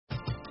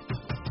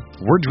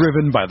We're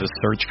driven by the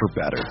search for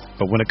better.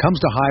 But when it comes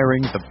to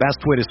hiring, the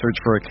best way to search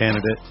for a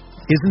candidate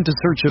isn't to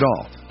search at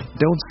all.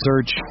 Don't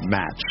search,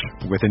 match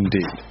with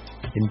Indeed.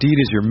 Indeed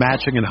is your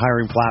matching and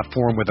hiring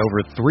platform with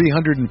over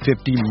 350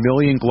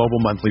 million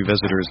global monthly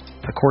visitors,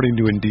 according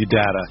to Indeed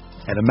data,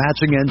 and a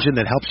matching engine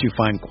that helps you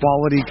find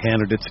quality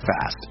candidates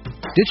fast.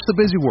 Ditch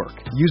the busy work.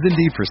 Use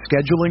Indeed for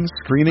scheduling,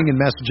 screening, and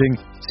messaging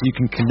so you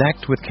can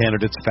connect with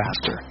candidates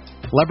faster.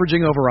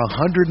 Leveraging over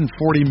 140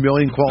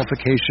 million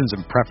qualifications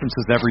and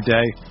preferences every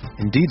day,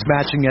 Indeed's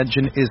matching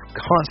engine is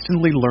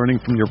constantly learning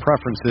from your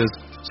preferences,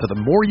 so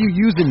the more you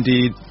use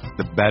Indeed,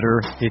 the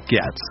better it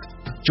gets.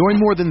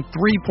 Join more than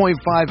 3.5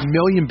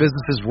 million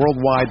businesses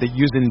worldwide that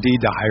use Indeed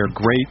to hire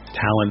great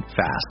talent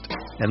fast.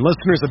 And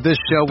listeners of this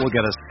show will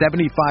get a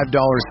 $75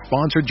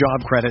 sponsored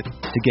job credit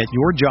to get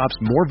your jobs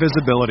more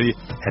visibility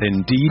at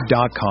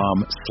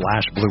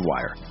Indeed.com/Blue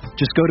Wire.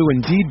 Just go to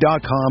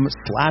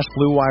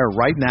Indeed.com/Blue Wire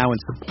right now and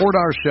support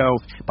our show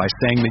by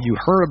saying that you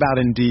heard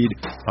about Indeed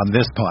on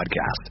this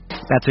podcast.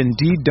 That's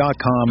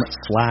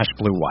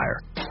Indeed.com/Blue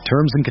Wire.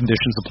 Terms and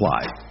conditions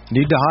apply.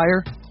 Need to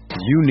hire?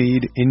 You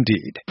need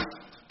Indeed.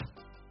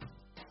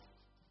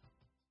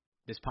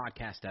 This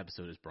podcast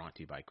episode is brought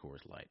to you by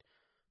Coors Light.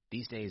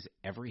 These days,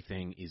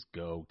 everything is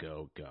go,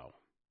 go, go.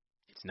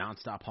 It's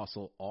nonstop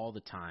hustle all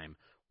the time.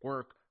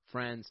 Work,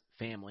 friends,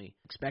 family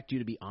expect you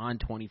to be on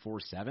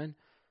 24/7.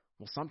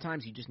 Well,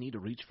 sometimes you just need to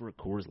reach for a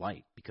Coors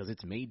Light because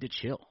it's made to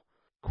chill.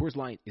 Coors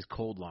Light is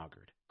cold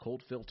lagered,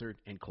 cold filtered,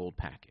 and cold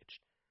packaged.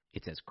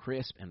 It's as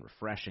crisp and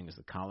refreshing as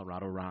the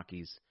Colorado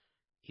Rockies.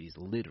 It is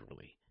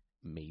literally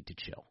made to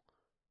chill.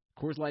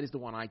 Coors Light is the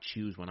one I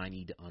choose when I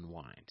need to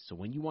unwind. So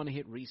when you want to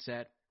hit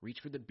reset, reach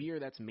for the beer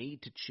that's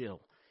made to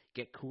chill.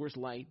 Get Coors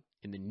Light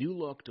in the new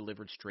look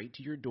delivered straight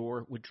to your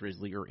door with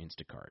Drizzly or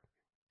Instacart.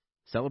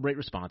 Celebrate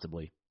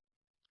responsibly.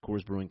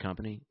 Coors Brewing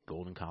Company,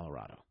 Golden,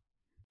 Colorado.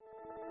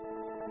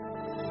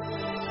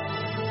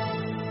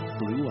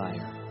 Blue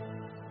Wire.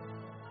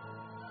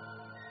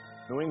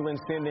 New England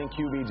sending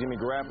QB Jimmy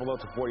Garoppolo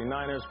to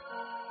 49ers.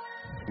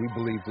 We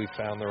believe we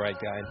found the right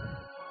guy.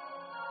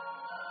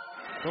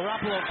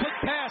 Garoppolo, quick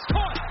pass,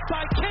 caught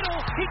by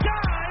Kittle. He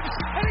dives,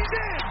 and he's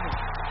in.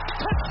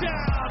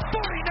 Touchdown,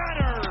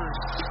 49ers.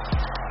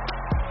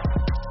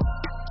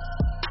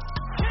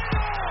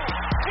 Kittle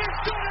is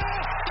gonna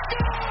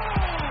go.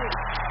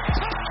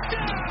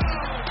 Touchdown.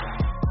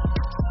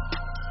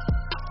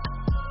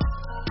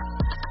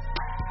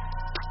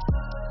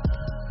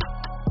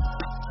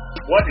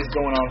 What is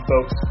going on,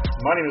 folks?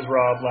 My name is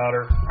Rob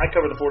Louder. I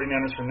cover the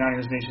 49ers from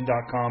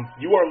NinersNation.com.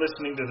 You are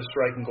listening to the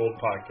Strike and Gold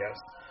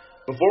podcast.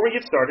 Before we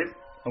get started,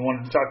 I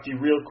wanted to talk to you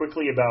real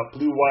quickly about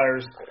Blue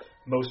Wire's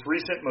most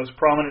recent, most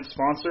prominent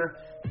sponsor,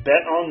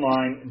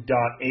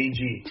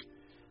 BetOnline.ag.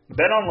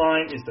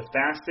 BetOnline is the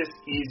fastest,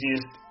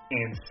 easiest,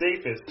 and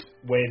safest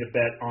way to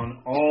bet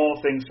on all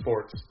things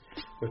sports.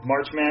 With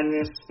March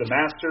Madness, the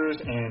Masters,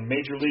 and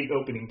Major League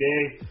Opening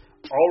Day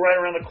all right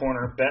around the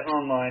corner,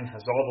 BetOnline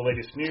has all the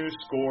latest news,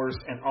 scores,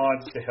 and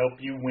odds to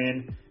help you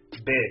win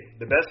big.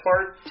 The best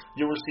part,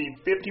 you'll receive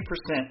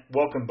 50%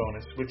 welcome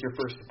bonus with your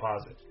first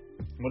deposit.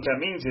 And what that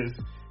means is,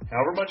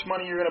 however much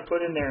money you're going to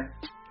put in there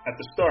at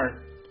the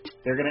start,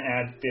 they're going to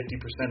add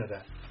 50% of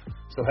that.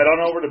 So head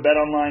on over to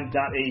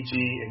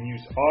betonline.ag and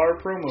use our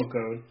promo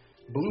code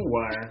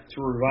BLUEWIRE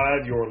to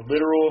revive your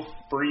literal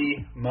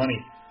free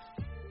money.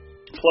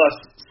 Plus,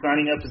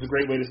 signing up is a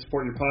great way to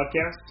support your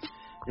podcast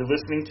you're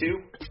listening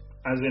to,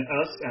 as in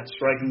us at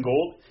Strike and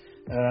Gold.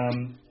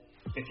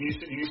 If you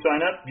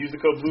sign up, use the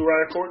code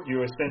BLUEWIRE,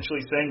 you're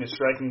essentially saying that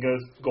Strike and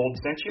Gold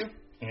sent you,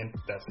 and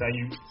that's how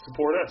you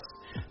support us.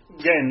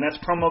 Again, that's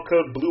promo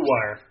code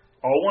BLUEWIRE,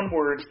 all one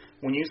word,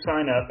 when you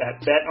sign up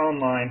at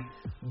betonline.ag.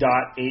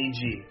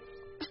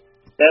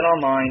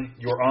 BetOnline,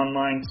 your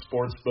online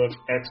sportsbook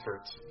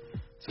experts.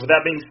 So with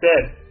that being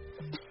said,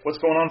 what's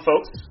going on,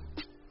 folks?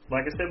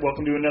 Like I said,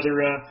 welcome to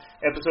another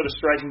episode of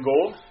Strike and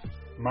Gold.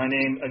 My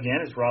name,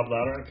 again, is Rob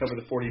Louder. I cover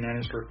the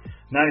 49ers for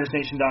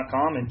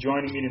NinersNation.com, and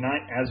joining me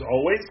tonight, as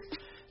always,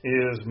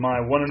 is my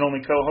one and only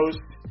co-host,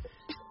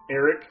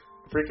 Eric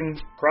freaking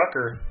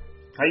Crocker.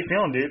 How you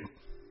feeling, dude?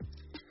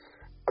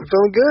 I'm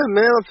feeling good,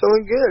 man. I'm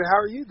feeling good. How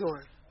are you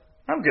doing?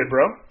 I'm good,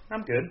 bro.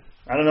 I'm good.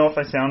 I don't know if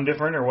I sound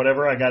different or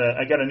whatever. I got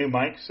a new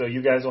mic, so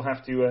you guys will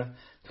have to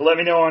let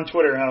me know on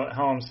Twitter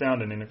how I'm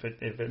sounding and if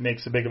it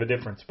makes a big of a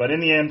difference. But in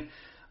the end,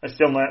 I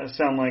still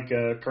sound like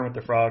Kermit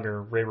the Frog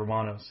or Ray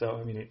Romano. So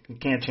I mean, you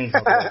can't change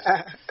my voice.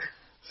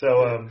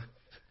 So,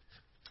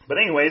 but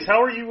anyways,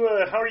 how are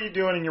you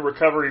doing in your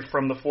recovery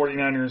from the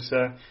 49ers'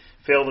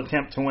 failed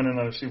attempt to win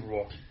another Super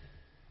Bowl?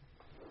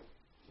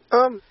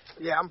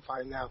 Yeah, I'm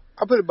fine now.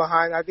 I put it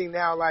behind. I think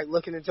now, like,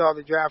 looking into all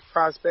the draft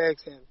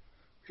prospects and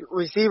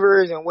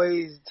receivers and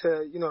ways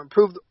to,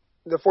 improve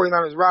the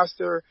 49ers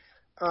roster,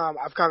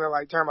 I've kind of,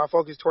 like, turned my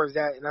focus towards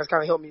that, and that's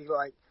kind of helped me,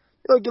 like,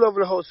 get over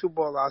the whole Super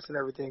Bowl loss and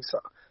everything. So,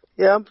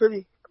 yeah, I'm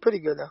pretty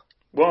good now.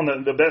 Well,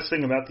 and the best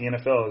thing about the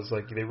NFL is,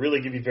 like, they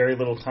really give you very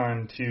little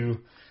time to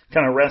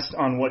kind of rest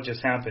on what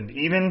just happened.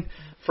 Even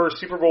for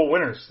Super Bowl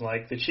winners,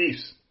 like the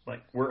Chiefs,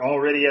 like, we're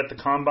already at the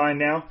Combine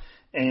now,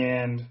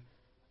 and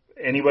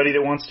anybody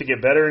that wants to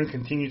get better and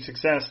continued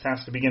success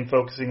has to begin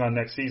focusing on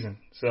next season.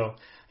 So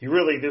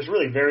there's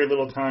really very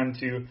little time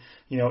to,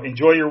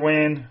 enjoy your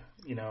win,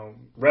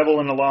 revel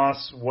in a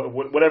loss,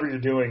 whatever you're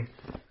doing.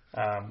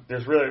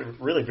 There's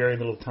really very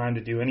little time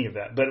to do any of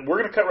that. But we're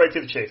going to cut right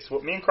to the chase.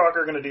 What me and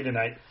Crocker are going to do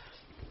tonight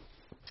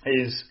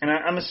is, and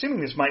I'm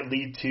assuming this might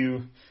lead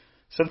to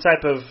some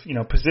type of,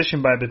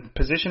 position by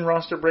position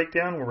roster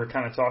breakdown where we're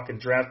kind of talking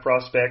draft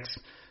prospects,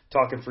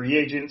 talking free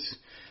agents,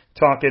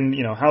 talking,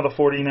 how the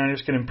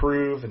 49ers can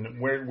improve and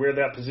where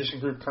that position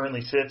group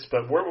currently sits.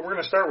 But what we're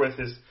going to start with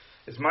is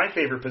my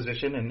favorite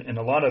position and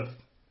a lot of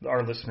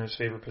our listeners'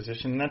 favorite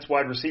position, and that's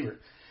wide receiver.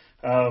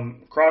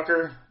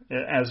 Crocker,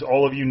 as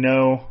all of you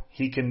know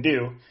he can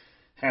do,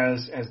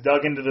 has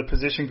dug into the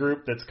position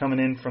group that's coming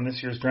in from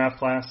this year's draft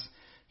class.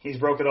 He's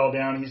broke it all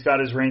down. He's got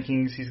his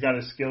rankings. He's got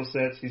his skill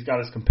sets. He's got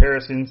his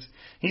comparisons.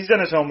 He's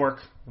done his homework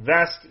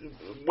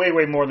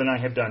way more than I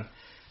have done.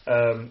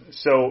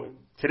 So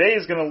today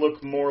is going to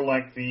look more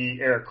like the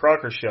Eric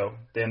Crocker show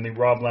than the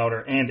Rob Lauder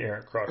and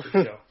Eric Crocker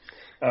show.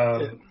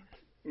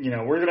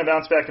 We're going to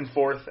bounce back and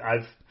forth.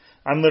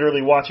 I'm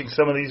literally watching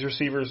some of these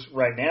receivers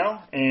right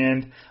now,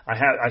 and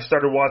I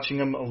started watching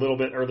them a little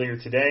bit earlier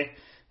today,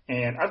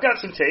 and I've got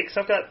some takes.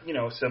 I've got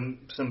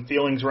some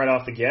feelings right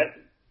off the get.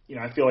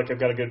 I feel like I've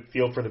got a good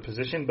feel for the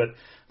position, but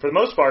for the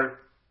most part,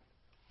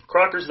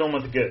 Crocker's the one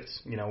with the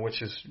goods.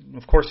 Which is,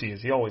 of course, he is.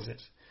 He always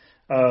is.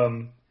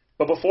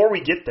 But before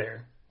we get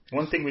there,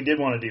 one thing we did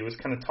want to do is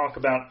kind of talk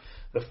about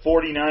the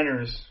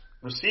 49ers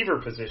receiver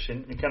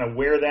position and kind of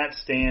where that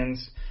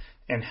stands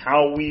and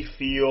how we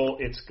feel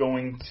it's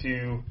going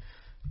to,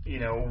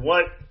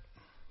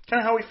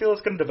 how we feel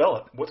it's going to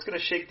develop, what's going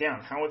to shake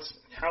down, how's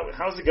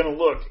it going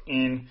to look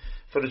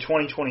for the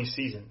 2020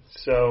 season.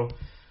 So,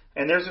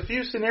 and there's a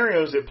few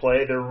scenarios at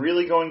play that are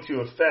really going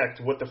to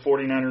affect what the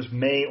 49ers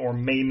may or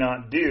may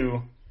not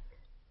do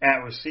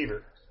at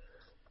receiver.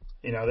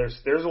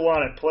 There's a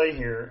lot at play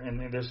here,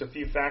 and there's a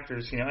few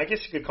factors. I guess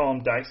you could call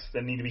them dice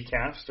that need to be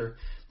cast, or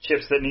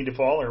chips that need to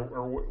fall, or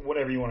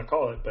whatever you want to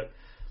call it. But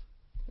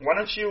why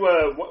don't you?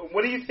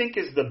 What do you think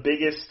is the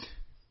biggest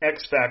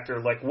X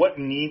factor? Like, what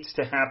needs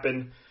to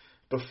happen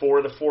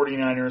before the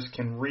 49ers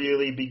can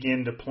really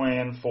begin to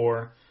plan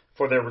for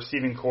their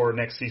receiving core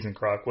next season,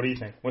 Croc? What do you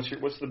think? What's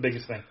the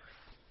biggest thing?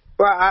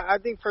 Well, I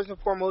think first and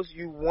foremost,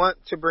 you want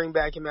to bring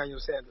back Emmanuel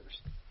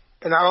Sanders,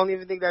 and I don't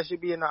even think that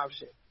should be an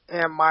option.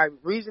 And my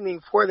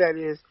reasoning for that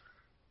is,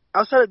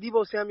 outside of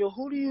Deebo Samuel,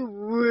 who do you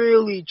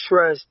really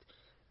trust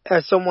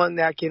as someone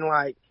that can,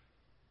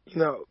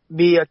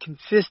 be a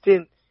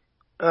consistent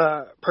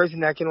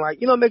person that can,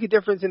 make a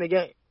difference in the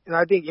game? And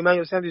I think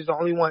Emmanuel Sanders is the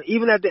only one,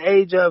 even at the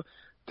age of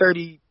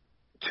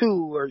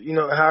 32 or,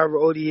 however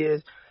old he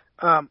is.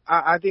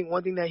 I think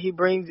one thing that he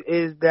brings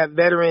is that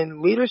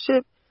veteran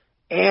leadership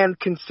and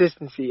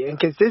consistency. And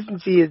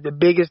consistency is the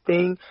biggest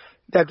thing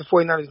that the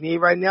 49ers need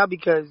right now,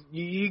 because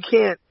you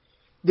can't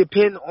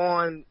depend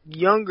on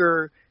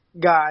younger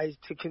guys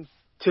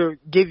to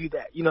give you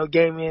that,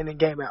 game in and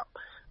game out,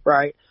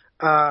 right?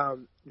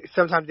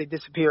 Sometimes they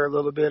disappear a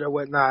little bit or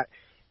whatnot.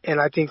 And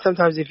I think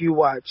sometimes if you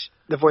watch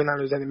the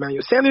 49ers and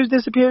Emmanuel Sanders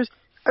disappears,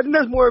 I think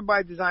that's more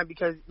by design,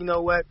 because you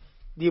know what?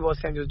 Deebo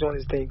Samuel's doing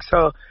his thing.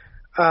 So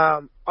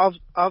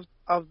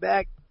off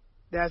back,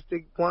 that's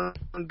the one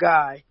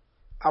guy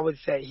I would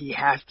say he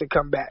has to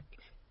come back,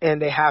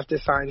 and they have to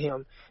sign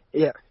him.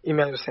 Yeah,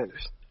 Emmanuel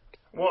Sanders.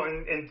 Well,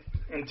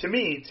 and to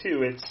me,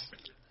 too, it's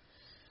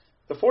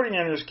the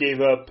 49ers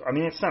gave up,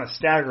 it's not a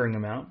staggering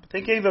amount, but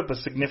they gave up a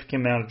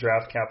significant amount of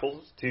draft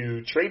capital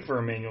to trade for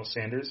Emmanuel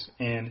Sanders.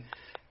 And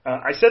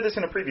I said this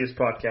in a previous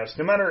podcast,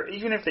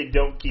 even if they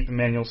don't keep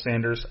Emmanuel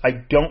Sanders, I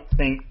don't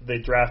think the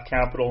draft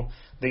capital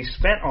they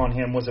spent on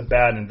him was a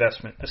bad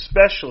investment,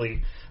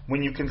 especially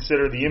when you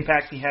consider the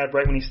impact he had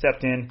right when he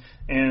stepped in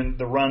and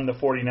the run the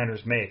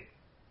 49ers made.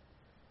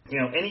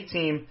 Any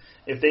team,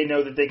 if they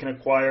know that they can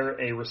acquire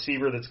a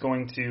receiver that's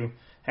going to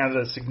have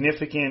a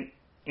significant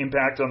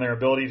impact on their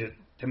ability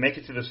to make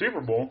it to the Super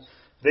Bowl,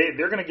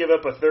 they're going to give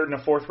up a third and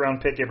a fourth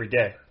round pick every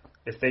day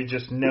if they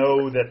just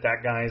know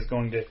that guy is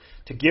going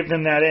to give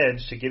them that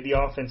edge, to give the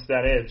offense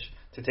that edge,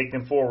 to take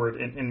them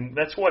forward, and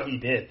that's what he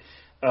did.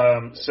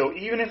 So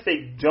even if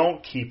they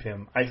don't keep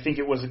him, I think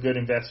it was a good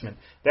investment.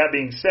 That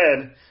being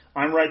said,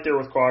 I'm right there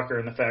with Crocker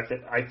in the fact that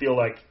I feel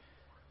like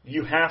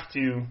you have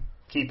to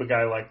keep a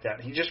guy like that.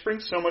 He just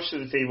brings so much to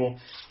the table.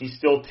 He's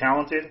still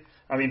talented.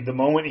 The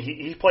moment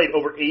he played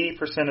over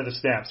 80% of the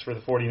snaps for the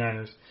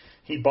 49ers.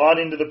 He bought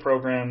into the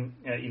program.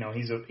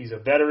 He's a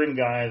veteran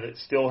guy that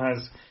still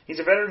has. He's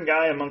a veteran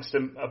guy amongst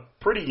a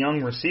pretty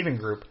young receiving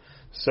group.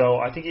 So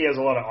I think he has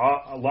a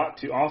lot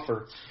to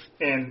offer.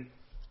 And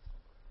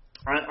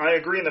I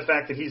agree in the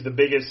fact that he's the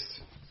biggest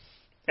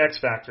X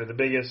factor, the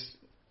biggest.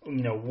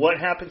 What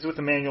happens with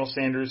Emmanuel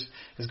Sanders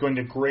is going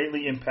to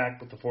greatly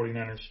impact what the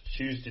 49ers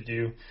choose to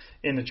do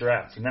in the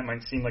draft. And that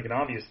might seem like an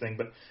obvious thing,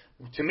 but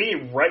to me,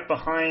 right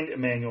behind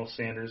Emmanuel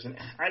Sanders, and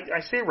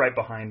I say right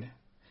behind,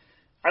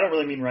 I don't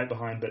really mean right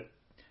behind, but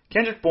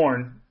Kendrick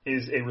Bourne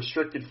is a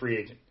restricted free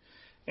agent.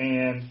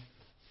 And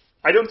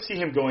I don't see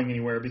him going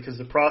anywhere because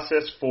the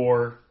process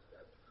for,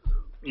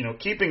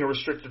 keeping a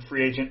restricted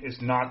free agent is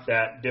not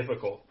that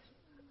difficult.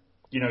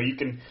 You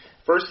can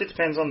first. It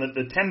depends on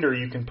the tender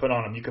you can put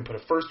on him. You can put a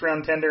first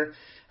round tender,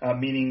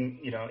 meaning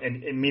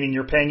meaning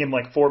you're paying him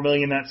like $4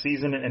 million that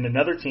season, and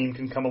another team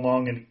can come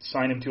along and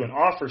sign him to an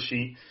offer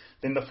sheet.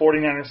 Then the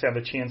 49ers have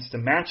a chance to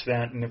match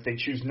that, and if they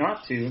choose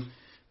not to,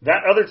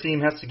 that other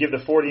team has to give the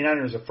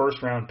 49ers a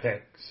first round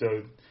pick.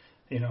 So,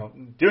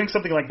 doing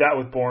something like that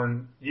with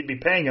Bourne, you'd be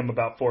paying him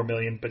about $4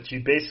 million, but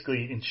you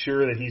basically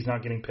ensure that he's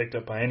not getting picked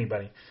up by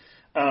anybody.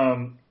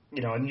 And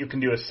you can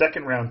do a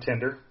second round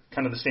tender.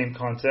 Kind of the same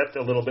concept,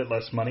 a little bit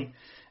less money.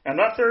 I'm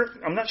not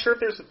sure if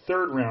there's a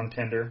third round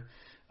tender,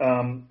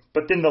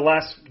 but then the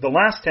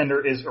last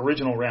tender is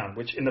original round,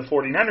 which in the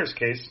 49ers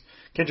case,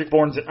 Kendrick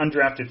Bourne's an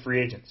undrafted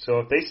free agent. So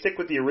if they stick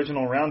with the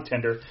original round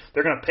tender,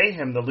 they're going to pay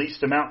him the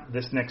least amount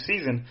this next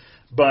season.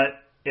 But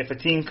if a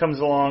team comes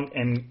along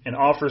and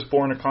offers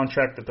Bourne a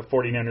contract that the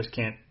 49ers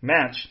can't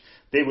match,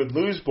 they would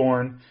lose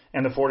Bourne,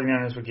 and the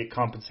 49ers would get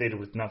compensated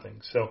with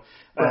nothing. So.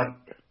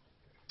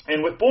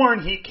 And with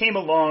Bourne, he came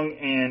along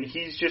and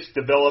he's just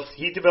developed.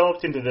 He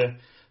developed into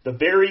the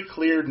very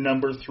clear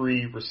number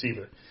 3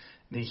 receiver.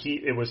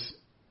 It was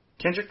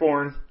Kendrick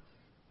Bourne,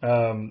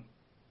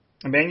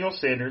 Emmanuel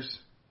Sanders,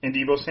 and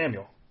Deebo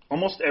Samuel.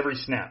 Almost every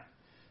snap.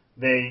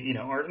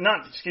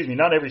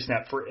 Not every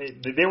snap.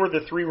 They were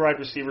the 3 wide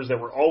receivers that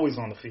were always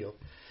on the field,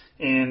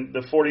 and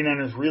the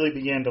 49ers really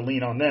began to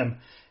lean on them.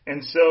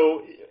 And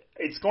so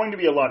it's going to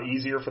be a lot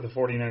easier for the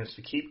 49ers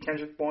to keep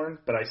Kendrick Bourne,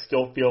 but I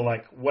still feel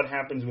like what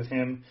happens with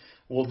him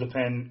will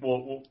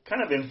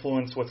kind of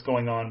influence what's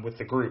going on with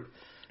the group.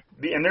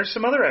 And there's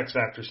some other X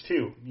factors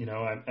too,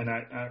 and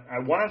I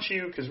why don't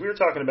you, because we were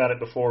talking about it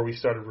before we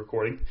started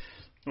recording,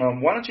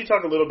 why don't you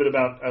talk a little bit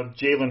about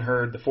Jalen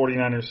Hurd, the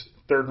 49ers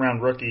third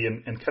round rookie,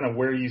 and kind of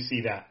where you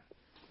see that?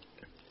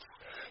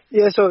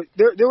 Yeah, so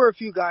there were a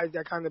few guys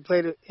that kind of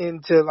played it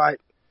into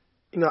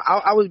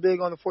I was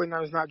big on the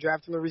 49ers not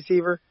drafting a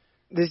receiver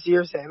this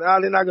year, saying,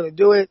 they're not going to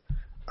do it.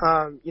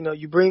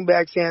 You bring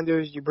back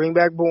Sanders, you bring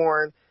back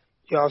Bourne,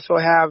 you also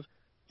have,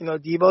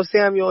 Deebo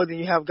Samuel, then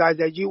you have guys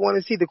that you want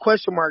to see, the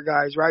question mark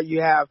guys, right?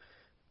 You have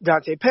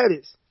Dante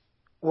Pettis.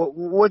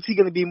 What's he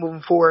going to be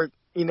moving forward?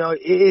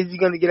 Is he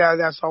going to get out of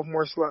that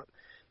sophomore slump?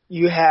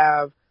 You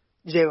have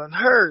Jalen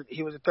Hurd.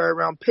 He was a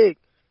third-round pick,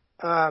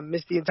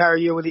 missed the entire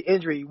year with the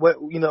injury.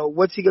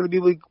 What's he going to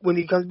be when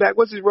he comes back?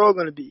 What's his role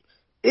going to be?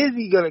 Is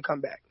he going to come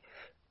back?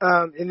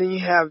 And then you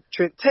have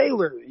Trent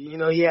Taylor.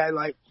 He had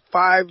like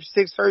 5-6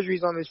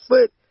 surgeries on his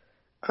foot.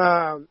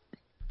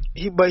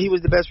 But he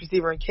was the best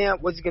receiver in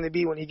camp. What's he going to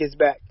be when he gets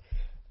back?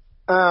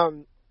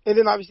 And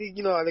then obviously,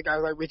 other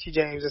guys like Richie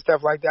James and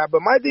stuff like that.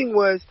 But my thing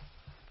was,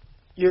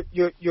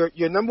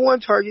 your number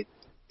one target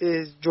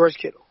is George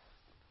Kittle.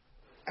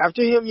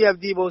 After him, you have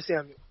Deebo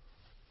Samuel.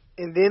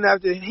 And then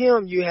after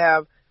him, you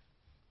have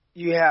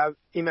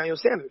Emmanuel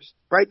Sanders.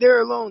 Right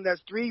there alone,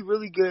 that's 3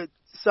 really good,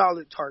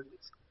 solid targets.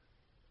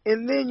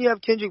 And then you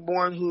have Kendrick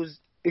Bourne, who's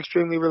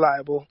extremely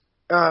reliable.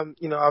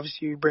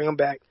 Obviously you bring him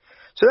back.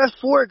 So that's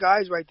 4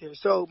 guys right there.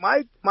 So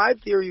my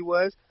theory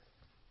was,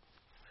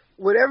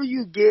 whatever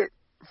you get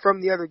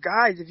from the other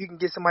guys, if you can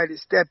get somebody to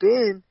step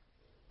in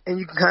and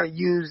you can kind of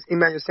use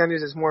Emmanuel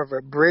Sanders as more of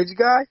a bridge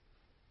guy,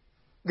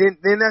 then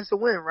that's a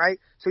win, right?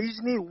 So you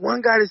just need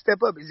one guy to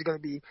step up. Is it going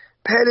to be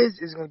Pettis?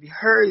 Is it going to be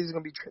Hurd? Is it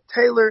going to be Trent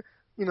Taylor?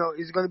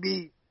 Is it going to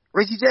be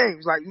Richie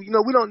James?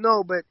 We don't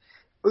know, but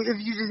if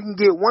you just can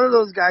get one of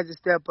those guys to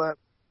step up,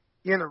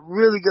 you're in a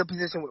really good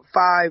position with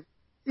 5,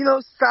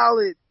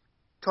 solid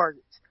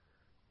targets.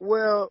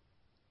 Well,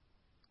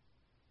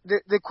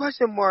 the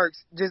question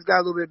marks just got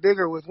a little bit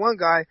bigger with one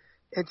guy,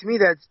 and to me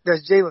that's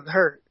Jalen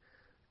Hurd.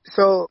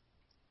 So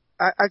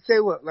I'd say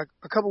like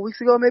a couple weeks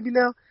ago maybe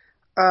now,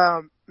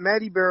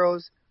 Matty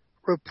Barrows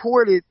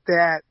reported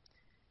that,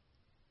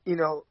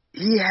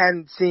 he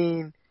hadn't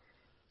seen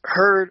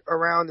Hurd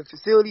around the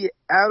facility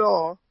at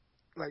all,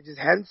 just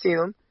hadn't seen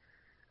him.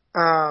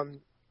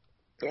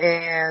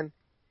 And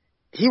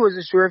he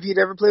wasn't sure if he'd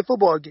ever play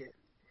football again.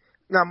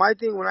 Now, my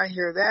thing when I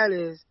hear that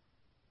is,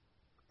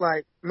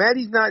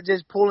 Matty's not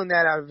just pulling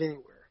that out of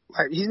anywhere.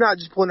 He's not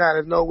just pulling it out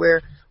of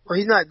nowhere, or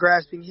he's not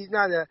grasping. He's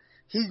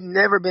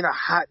never been a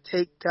hot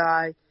take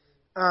guy.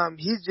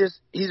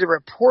 He's a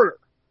reporter.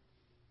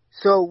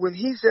 So when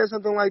he says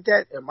something like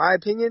that, in my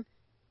opinion,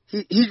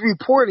 he's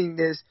reporting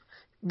this,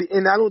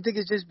 and I don't think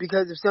it's just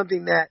because of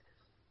something that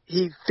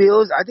he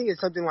feels. I think it's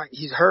something like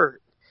he's heard.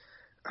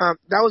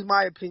 That was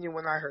my opinion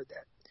when I heard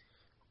that.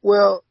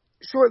 Well,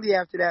 shortly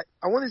after that,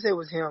 I want to say it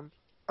was him,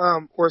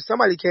 or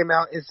somebody came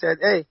out and said,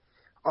 hey,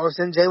 all of a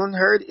sudden Jalen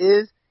Hurd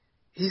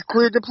he's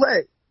cleared to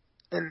play.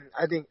 And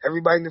I think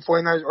everybody in the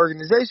 49ers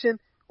organization,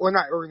 or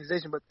not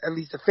organization, but at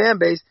least the fan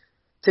base,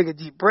 take a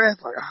deep breath,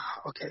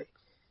 okay,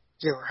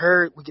 Jalen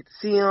Hurd, we get to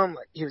see him.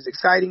 He was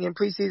exciting in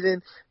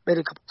preseason, made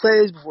a couple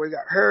plays before he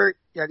got hurt,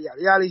 yada,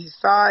 yada, yada. His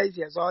size,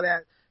 he has all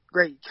that.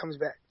 Great, he comes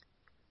back.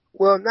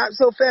 Well, not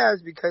so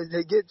fast, because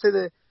they get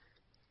to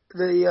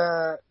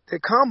the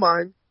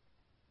combine,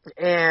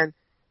 and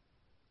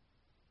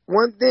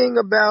one thing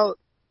about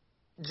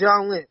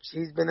John Lynch,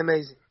 he's been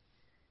amazing.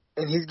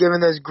 And he's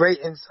given us great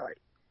insight.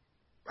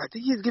 I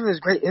think he's given us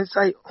great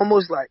insight,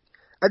 almost like,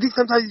 I think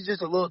sometimes he's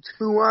just a little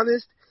too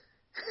honest.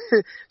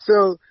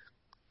 So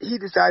he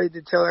decided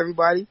to tell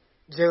everybody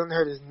Jalen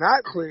Hurts is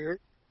not cleared.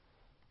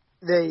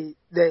 They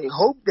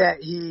hope that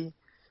he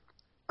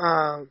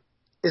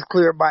is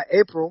cleared by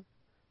April.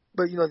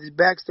 But, this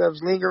back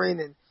stuff's lingering,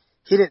 and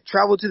he didn't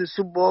travel to the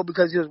Super Bowl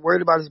because he was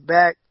worried about his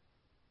back.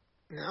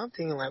 Now I'm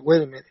thinking, like,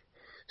 wait a minute.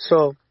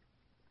 So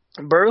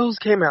Burrows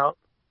came out,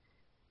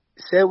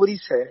 said what he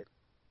said,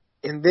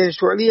 and then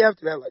shortly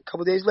after that, like a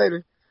couple days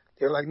later,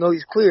 they were like, no,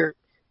 he's cleared.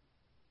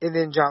 And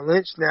then John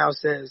Lynch now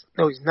says,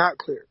 no, he's not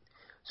cleared.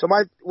 So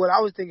what I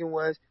was thinking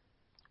was,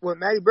 what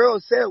Matty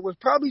Burrows said was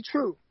probably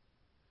true.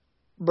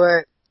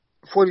 But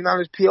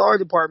 49ers PR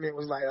department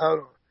was like, hold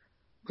on.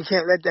 We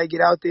can't let that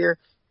get out there.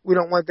 We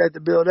don't want that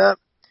to build up.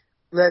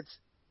 Let's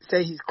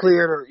say he's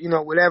cleared or,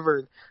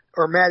 whatever.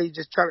 Or Matty,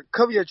 just try to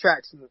cover your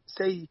tracks and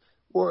say,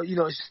 well, it's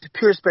just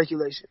pure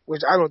speculation,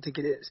 which I don't think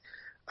it is.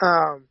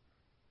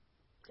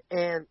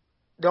 And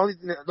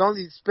the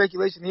only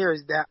speculation here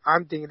is that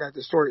I'm thinking that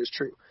the story is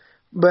true.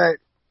 But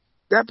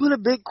that put a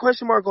big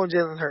question mark on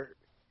Jalen Hurts.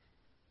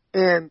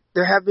 And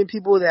there have been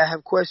people that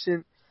have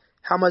questioned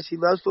how much he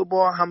loves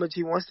football, how much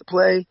he wants to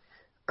play,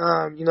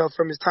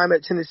 from his time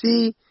at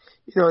Tennessee,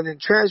 and then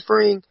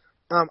transferring.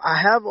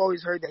 I have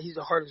always heard that he's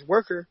the hardest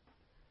worker,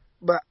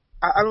 but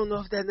I don't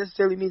know if that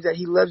necessarily means that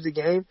he loves the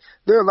game.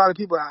 There are a lot of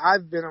people that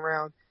I've been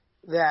around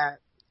that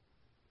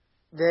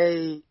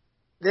they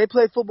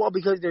play football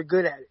because they're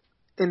good at it,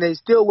 and they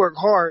still work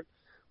hard,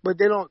 but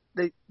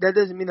that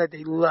doesn't mean that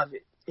they love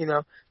it,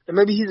 And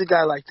maybe he's a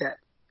guy like that.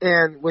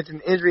 And with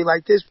an injury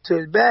like this to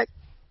his back,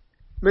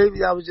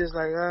 maybe I was just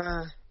like,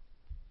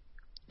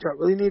 do I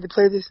really need to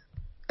play this?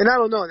 And I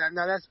don't know.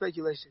 Now that's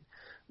speculation.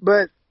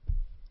 But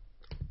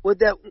what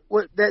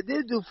that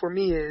did do for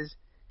me is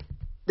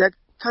that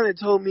kind of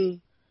told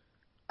me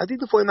I think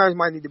the 49ers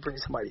might need to bring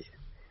somebody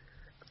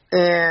in.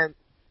 And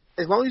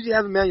as long as you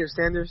have Emmanuel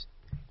Sanders,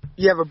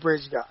 you have a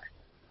bridge guy.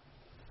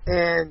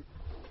 And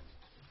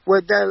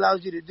what that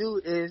allows you to do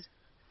is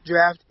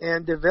draft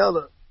and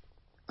develop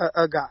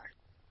a guy.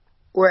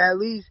 Or at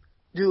least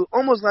do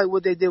almost like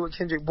what they did with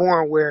Kendrick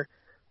Bourne, where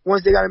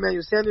once they got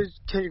Emmanuel Sanders,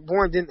 Kendrick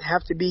Bourne didn't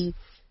have to be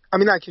 –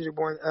 not Kendrick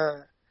Bourne,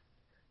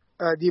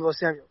 Deebo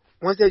Samuel.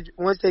 Once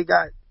they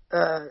got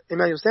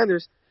Emmanuel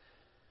Sanders,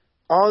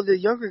 all the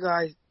younger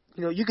guys,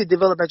 you could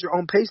develop at your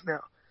own pace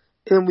now.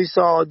 And we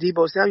saw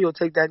Deebo Samuel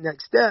take that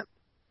next step.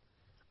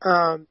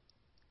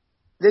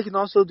 They can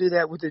also do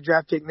that with the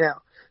draft pick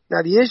now.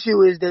 Now, the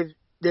issue is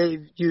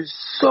they've used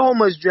so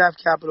much draft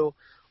capital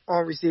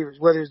on receivers,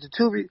 whether it was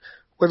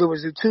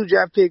the two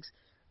draft picks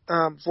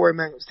for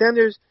Emmanuel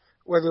Sanders,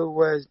 whether it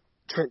was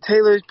Trent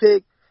Taylor's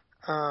pick,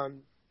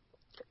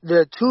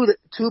 the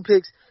two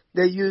picks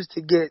they used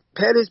to get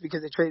Pettis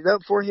because they traded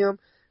up for him,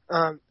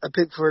 a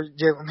pick for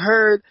Jalen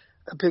Hurts,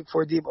 a pick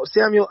for Deebo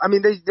Samuel. I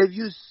mean, they've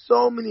used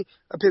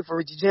a pick for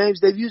Richie James.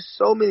 They've used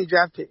so many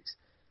draft picks.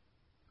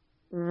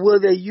 Will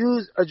they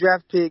use a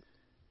draft pick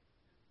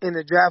in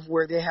the draft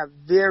where they have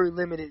very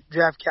limited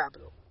draft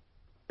capital?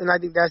 And I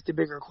think that's the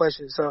bigger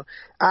question. So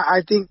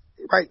I think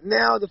right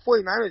now the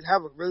 49ers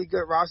have a really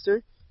good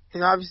roster,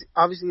 and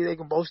obviously they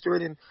can bolster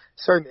it in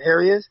certain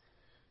areas.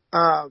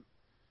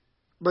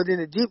 But in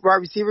the deep wide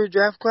receiver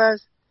draft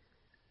class,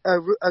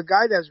 a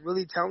guy that's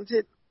really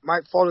talented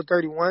might fall to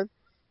 31,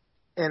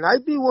 and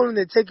I'd be willing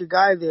to take a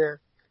guy there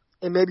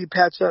and maybe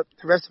patch up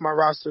the rest of my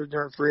roster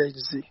during free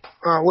agency.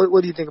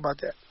 What do you think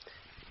about that?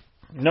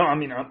 No, I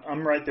mean,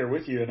 I'm right there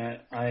with you, and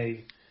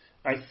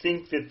I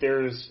think that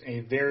there's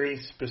a very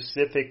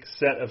specific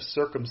set of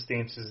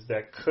circumstances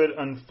that could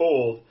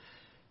unfold.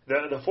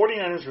 The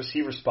 49ers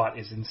receiver spot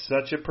is in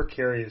such a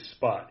precarious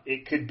spot.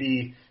 It could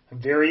be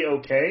very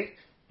okay,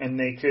 and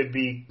they could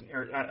be,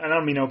 I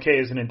don't mean okay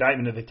as an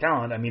indictment of the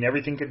talent. I mean,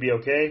 everything could be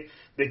okay.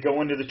 They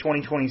go into the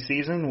 2020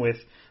 season with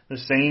the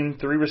same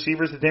three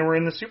receivers that they were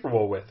in the Super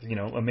Bowl with,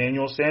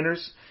 Emmanuel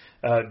Sanders,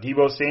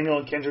 Deebo Samuel,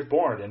 and Kendrick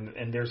Bourne.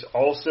 And there's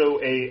also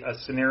a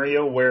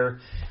scenario where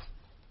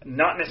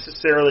not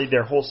necessarily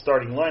their whole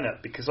starting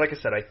lineup, because like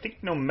I said, I think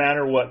no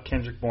matter what,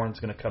 Kendrick Bourne's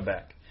going to come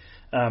back.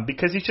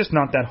 Because he's just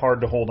not that hard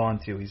to hold on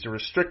to. He's a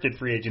restricted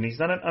free agent. He's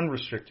not an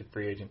unrestricted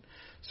free agent.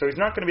 So he's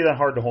not going to be that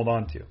hard to hold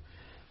on to.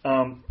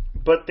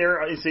 But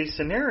there is a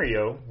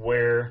scenario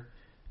where,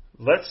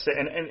 let's say,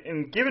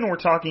 and given we're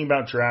talking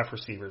about draft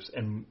receivers,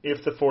 and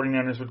if the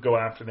 49ers would go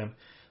after them,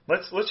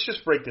 let's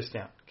just break this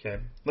down,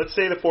 okay? Let's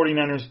say the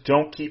 49ers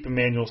don't keep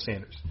Emmanuel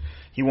Sanders.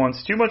 He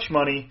wants too much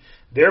money.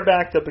 They're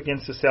backed up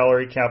against the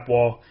salary cap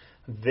wall.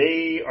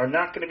 They are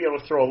not going to be able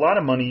to throw a lot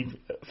of money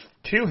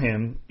to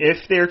him if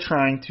they're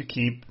trying to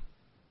keep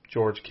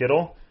George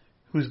Kittle,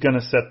 who's going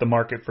to set the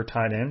market for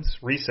tight ends,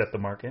 reset the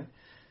market.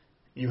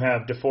 You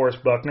have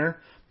DeForest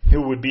Buckner,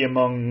 who would be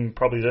among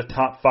probably the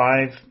top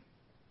 5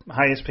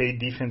 highest paid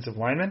defensive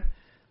linemen.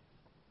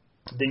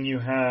 Then you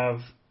have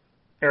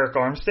Eric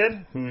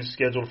Armstead, who's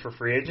scheduled for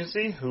free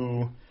agency,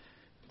 who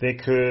they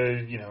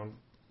could,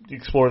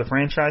 explore the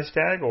franchise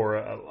tag or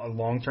a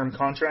long-term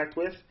contract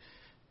with.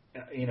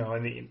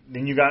 and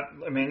then you got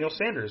Emmanuel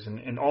Sanders,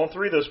 and all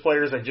three of those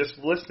players I just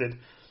listed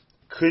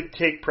could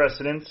take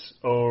precedence,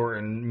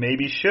 and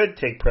maybe should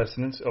take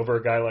precedence over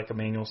a guy like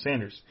Emmanuel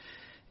Sanders.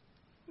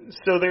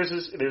 So there's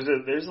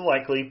a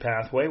likely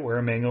pathway where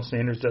Emmanuel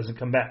Sanders doesn't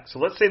come back. So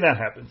let's say that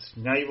happens.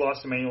 Now you've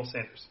lost Emmanuel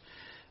Sanders.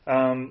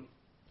 I'm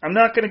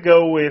not going to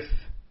go with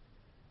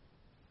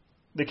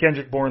the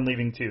Kendrick Bourne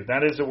leaving too.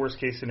 That is a worst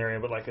case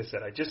scenario, but like I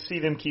said, I just see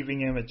them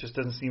keeping him. It just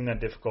doesn't seem that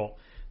difficult.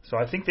 So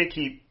I think they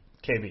keep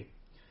KB.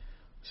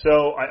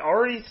 So I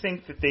already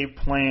think that they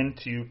plan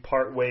to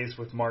part ways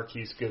with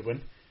Marquise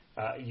Goodwin.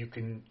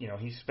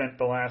 He spent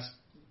the last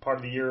part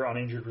of the year on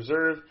injured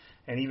reserve,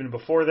 and even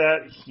before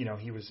that,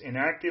 he was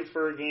inactive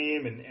for a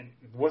game and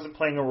wasn't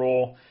playing a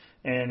role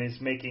and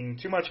is making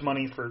too much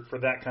money for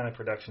that kind of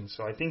production.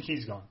 So I think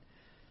he's gone.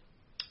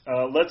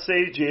 Let's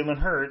say Jalen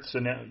Hurts. So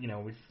now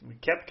we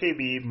kept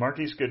KB.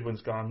 Marquise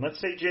Goodwin's gone. Let's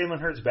say Jalen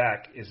Hurts'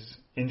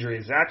 injury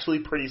is actually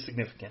pretty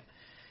significant,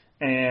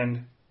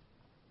 and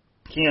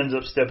he ends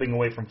up stepping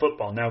away from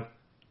football. Now,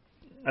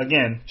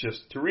 again,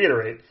 just to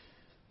reiterate,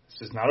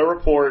 this is not a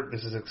report.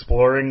 This is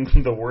exploring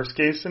the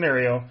worst-case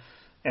scenario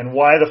and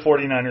why the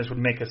 49ers would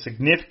make a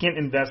significant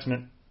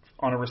investment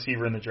on a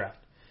receiver in the draft.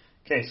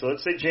 Okay, so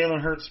let's say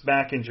Jalen Hurts'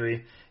 back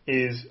injury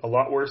is a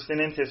lot worse than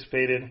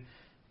anticipated.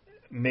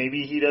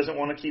 Maybe he doesn't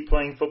want to keep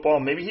playing football.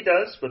 Maybe he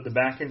does, but the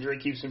back injury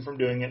keeps him from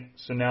doing it.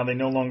 So now they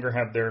no longer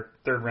have their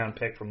third-round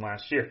pick from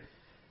last year.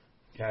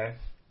 Okay,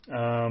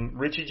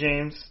 Richie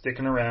James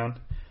sticking around.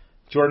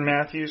 Jordan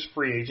Matthews,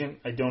 free agent.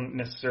 I don't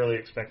necessarily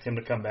expect him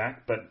to come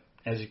back, but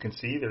as you can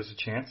see, there's a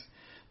chance.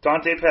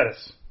 Dante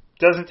Pettis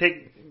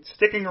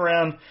sticking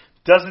around,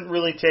 doesn't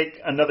really take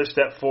another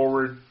step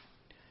forward,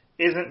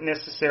 isn't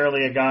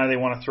necessarily a guy they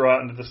want to throw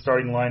out into the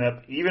starting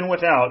lineup, even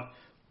without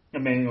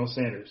Emmanuel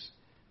Sanders.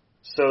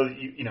 So,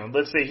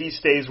 let's say he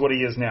stays what he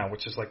is now,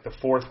 which is like the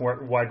fourth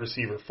wide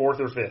receiver, fourth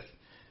or fifth.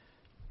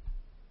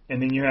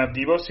 And then you have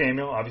Deebo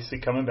Samuel, obviously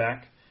coming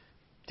back.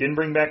 Didn't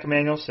bring back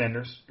Emmanuel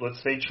Sanders.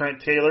 Let's say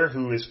Trent Taylor,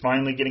 who is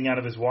finally getting out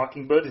of his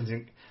walking boot,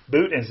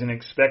 isn't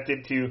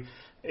expected to,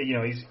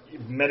 he's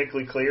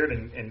medically cleared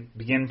and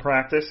begin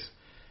practice.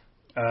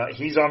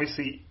 He's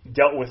obviously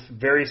dealt with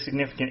very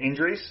significant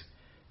injuries,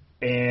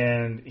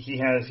 and he's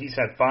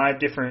had 5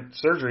 different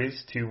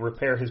surgeries to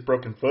repair his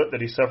broken foot that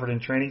he suffered in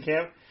training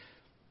camp.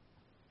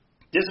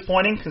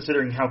 Disappointing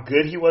considering how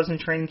good he was in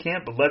training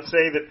camp, but let's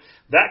say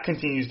that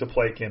continues to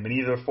plague him, and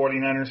either the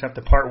 49ers have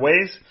to part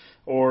ways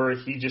or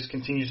he just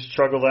continues to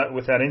struggle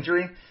with that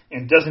injury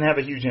and doesn't have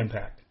a huge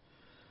impact.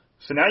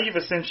 So now you've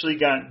essentially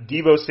got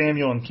Deebo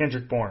Samuel and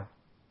Kendrick Bourne,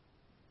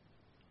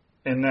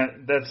 and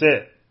that's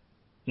it.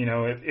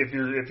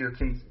 If you're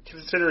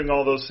considering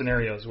all those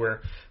scenarios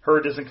where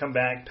Hurd doesn't come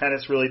back,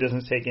 Pettis really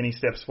doesn't take any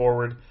steps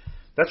forward,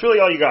 that's really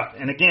all you got.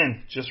 And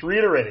again, just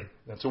reiterating,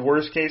 that's a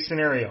worst case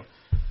scenario.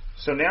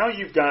 So now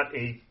you've got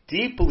a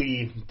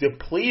deeply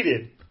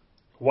depleted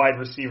wide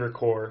receiver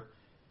core.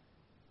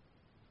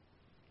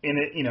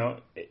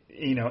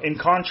 In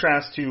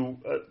contrast to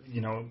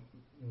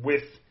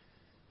with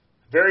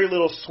very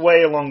little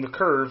sway along the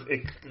curve,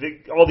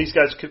 all these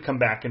guys could come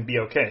back and be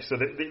okay. So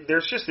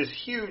there's just this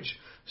huge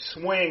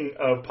swing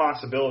of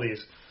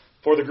possibilities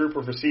for the group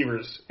of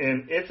receivers.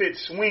 And if it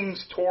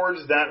swings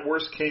towards that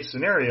worst case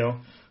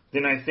scenario,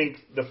 then I think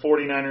the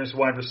 49ers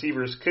wide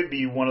receivers could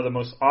be one of the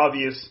most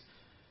obvious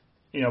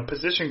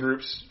position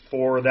groups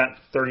for that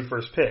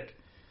 31st pick.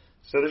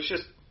 So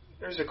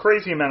there's a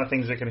crazy amount of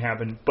things that can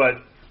happen,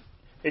 but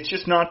it's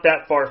just not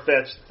that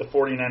far-fetched. The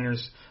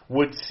 49ers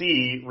would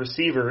see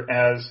receiver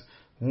as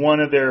one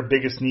of their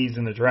biggest needs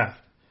in the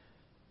draft.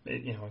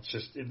 They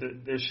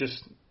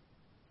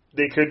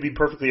could be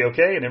perfectly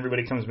okay, and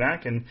everybody comes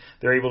back, and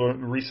they're able to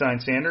re-sign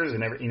Sanders,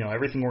 and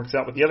everything works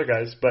out with the other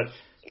guys. But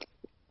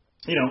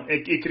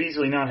it could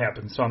easily not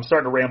happen. So I'm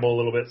starting to ramble a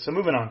little bit. So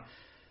moving on.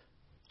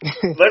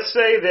 Let's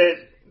say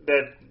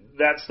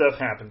that stuff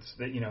happens.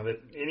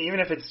 And even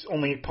if it's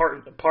only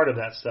part of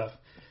that stuff,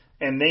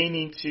 and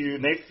they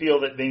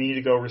feel that they need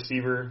to go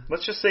receiver.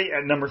 Let's just say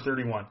at number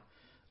 31.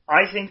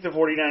 I think the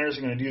 49ers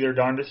are going to do their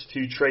darndest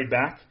to trade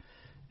back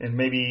and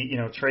maybe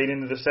trade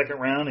into the second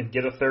round and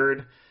get a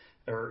third,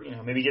 or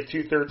maybe get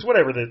 2/3,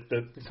 whatever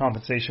the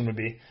compensation would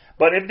be.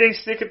 But if they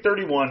stick at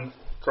 31,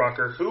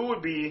 Crocker, who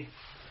would be?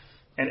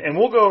 And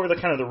we'll go over the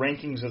kind of the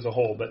rankings as a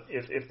whole, but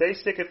if they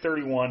stick at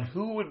 31,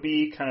 who would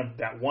be kind of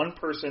that one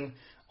person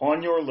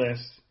on your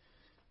list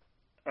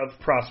of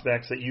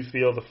prospects that you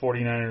feel the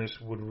 49ers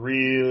would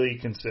really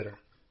consider?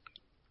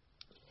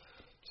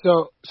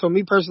 So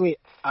me personally,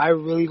 I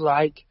really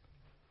like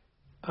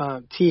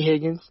T.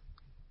 Higgins,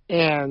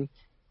 and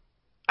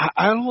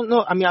I don't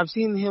know. I mean, I've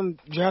seen him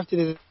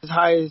drafted as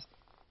high as,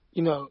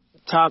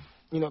 top,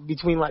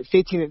 between like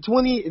 15 and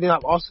 20, and then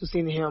I've also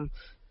seen him,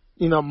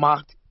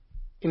 mocked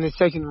in the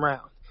second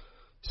round.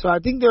 So I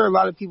think there are a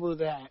lot of people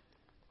that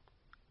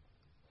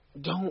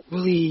don't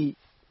really.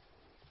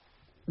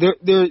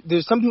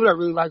 There's some people that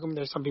really like him.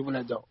 There's some people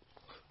that don't.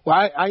 Well,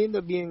 I end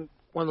up being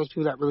one of those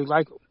people that really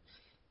like him,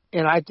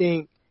 and I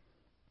think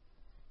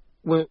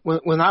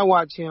when I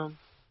watch him,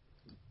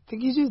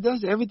 think he just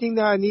does everything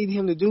that I need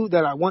him to do,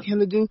 that I want him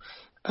to do.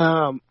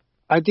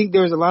 I think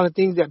there's a lot of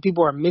things that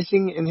people are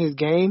missing in his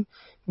game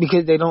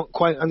because they don't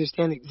quite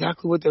understand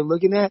exactly what they're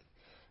looking at.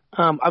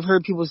 I've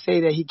heard people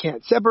say that he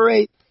can't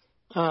separate.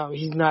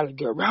 He's not a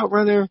good route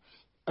runner.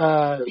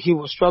 He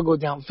will struggle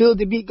downfield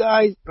to beat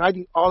guys. And I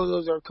think all of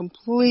those are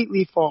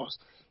completely false.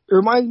 It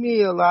reminds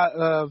me a lot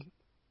of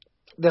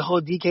the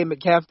whole DK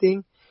Metcalf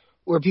thing,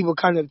 where people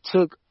kind of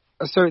took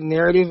a certain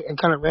narrative and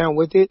kind of ran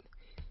with it.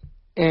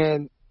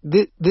 And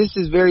this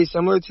is very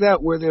similar to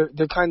that, where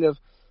they're kind of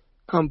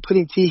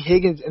putting T.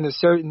 Higgins in a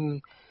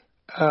certain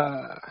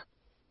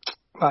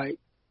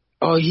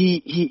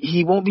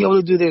he won't be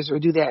able to do this or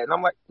do that. And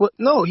I'm like, well,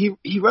 no,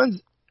 he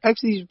runs,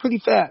 actually he's pretty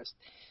fast.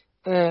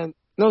 And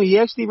no, he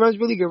actually runs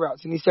really good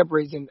routes and he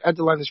separates them at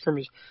the line of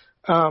scrimmage.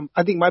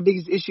 I think my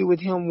biggest issue with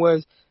him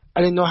was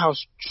I didn't know how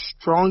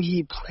strong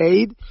he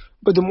played,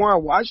 but the more I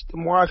watched, the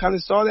more I kind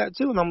of saw that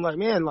too. And I'm like,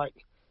 man, like,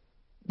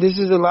 this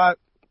is a lot,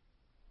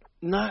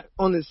 not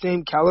on the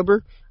same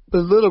caliber, but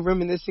a little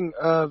reminiscent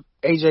of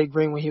A.J.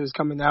 Green when he was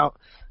coming out.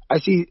 I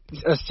see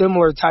a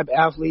similar type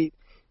athlete,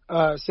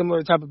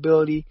 similar type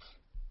ability.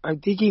 I'm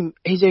thinking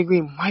A.J.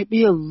 Green might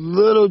be a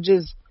little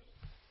just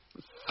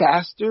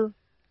faster,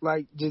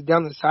 like just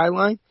down the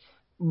sideline,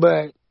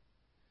 but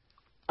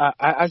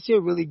I see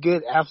a really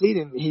good athlete,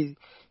 and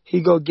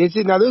he go gets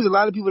it. Now, there's a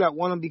lot of people that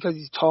want him because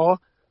he's tall.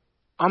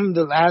 I'm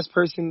the last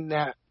person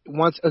that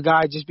wants a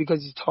guy just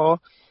because he's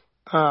tall.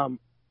 I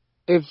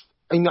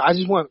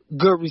just want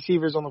good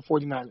receivers on the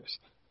 49ers.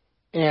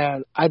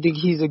 And I think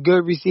he's a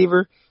good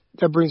receiver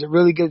that brings a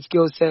really good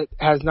skill set,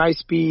 has nice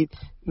speed,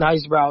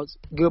 nice routes,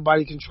 good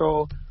body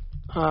control,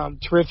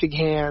 terrific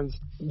hands,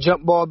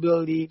 jump ball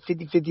ability,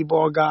 50-50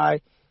 ball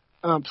guy,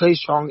 plays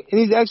strong. And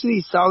he's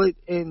actually solid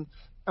in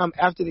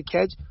after the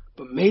catch,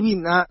 but maybe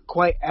not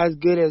quite as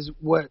good as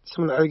what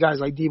some of the other guys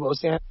like Deebo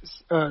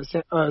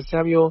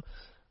Samuel,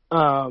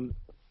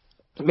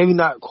 maybe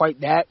not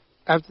quite that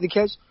after the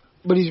catch,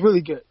 but he's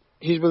really good.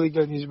 He's really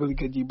good, and he's a really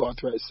good deep ball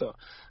threat. So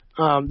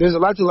there's a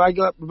lot to like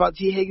up about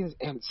T. Higgins,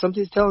 and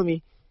something's telling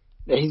me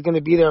that he's going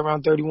to be there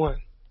around 31.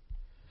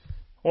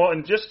 Well,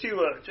 and just to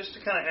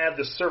kind of add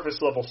the surface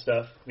level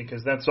stuff,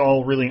 because that's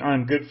all really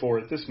I'm good for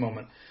at this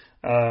moment.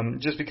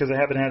 Just because I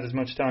haven't had as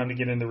much time to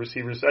get into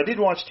receivers. I did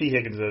watch T.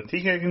 Higgins, though. T.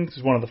 Higgins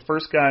is one of the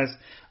first guys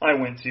I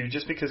went to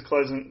just because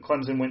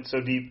Clemson went so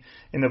deep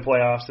in the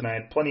playoffs, and I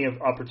had plenty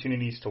of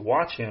opportunities to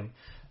watch him.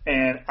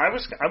 And I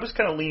was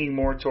kind of leaning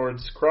more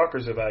towards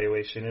Crocker's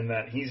evaluation in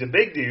that he's a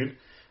big dude,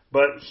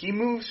 but he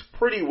moves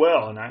pretty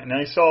well. And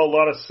I saw a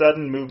lot of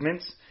sudden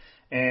movements,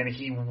 and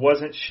he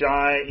wasn't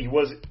shy. He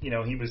was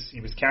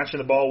catching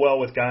the ball well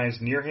with guys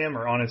near him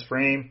or on his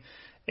frame,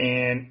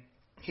 and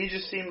he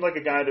just seemed like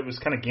a guy that was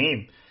kind of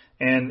game.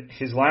 And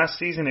his last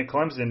season at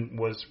Clemson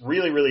was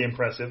really, really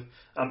impressive.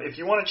 If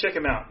you want to check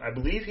him out, I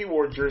believe he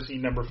wore jersey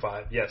number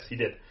 5. Yes, he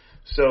did.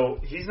 So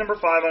he's number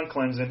 5 on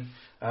Clemson.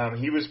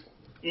 He was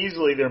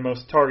easily their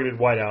most targeted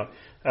wideout.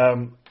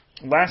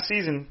 Last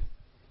season,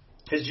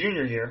 his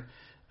junior year,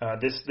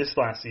 this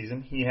last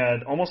season, he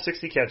had almost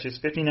 60 catches,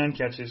 59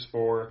 catches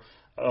for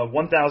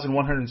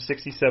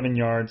 1,167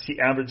 yards. He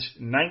averaged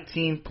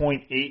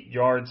 19.8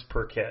 yards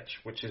per catch,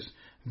 which is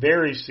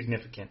very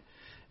significant.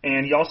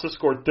 And he also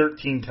scored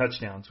 13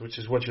 touchdowns, which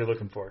is what you're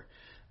looking for.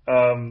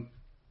 And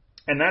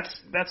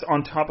that's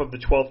on top of the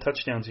 12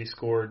 touchdowns he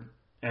scored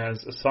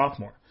as a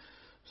sophomore.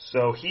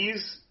 So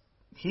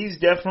he's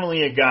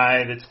definitely a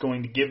guy that's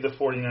going to give the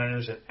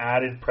 49ers an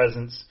added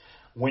presence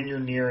when you're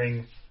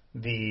nearing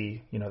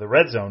the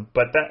red zone.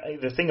 But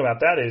the thing about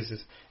that is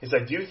I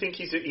do think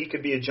he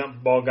could be a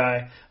jump ball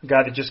guy, a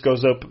guy that just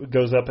goes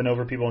up and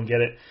over people and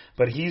get it.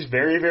 But he's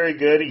very, very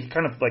good. He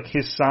kind of, like,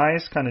 his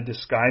size kind of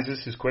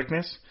disguises his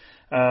quickness.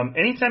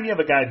 Anytime you have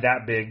a guy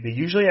that big, they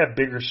usually have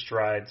bigger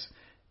strides,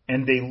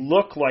 and they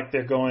look like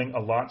they're going a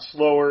lot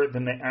slower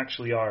than they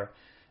actually are.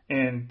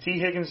 And T.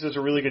 Higgins does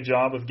a really good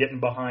job of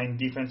getting behind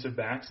defensive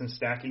backs and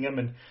stacking them,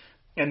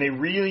 and he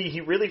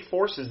really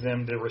forces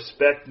them to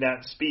respect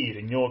that speed.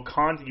 And you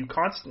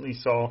constantly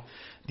saw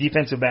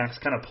defensive backs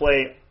kind of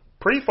play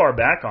pretty far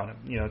back on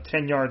him,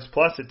 10 yards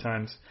plus at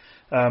times.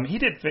 He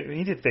did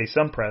face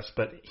some press,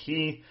 but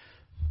he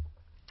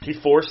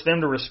forced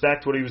them to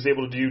respect what he was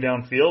able to do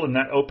downfield, and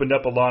that opened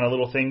up a lot of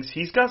little things.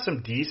 He's got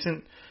some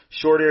decent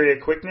short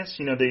area quickness.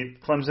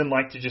 Clemson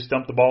liked to just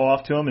dump the ball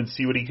off to him and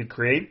see what he could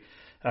create.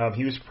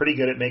 He was pretty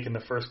good at making the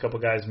first couple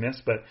guys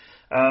miss, but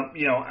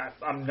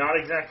I'm not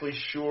exactly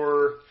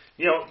sure.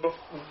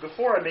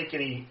 Before I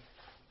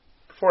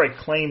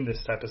claim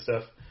this type of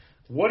stuff,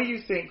 what do you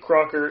think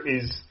Crocker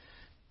is?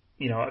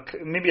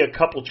 Maybe a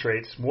couple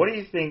traits. What do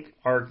you think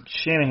are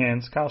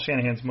Kyle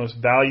Shanahan's most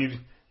valued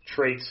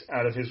traits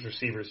out of his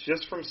receivers?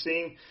 Just from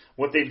seeing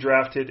what they've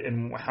drafted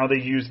and how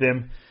they use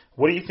them,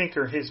 what do you think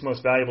are his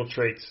most valuable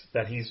traits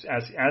that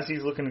as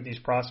he's looking at these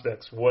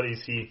prospects? What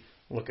is he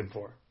looking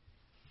for?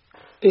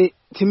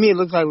 To me, it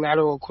looks like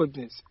lateral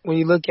quickness. When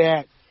you look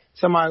at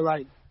somebody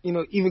like,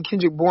 even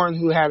Kendrick Bourne,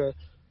 who had a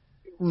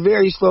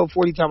very slow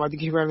 40 time, I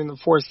think he ran in the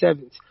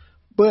 4.7s.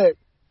 But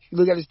you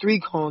look at his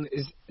 3-cone,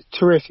 is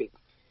terrific.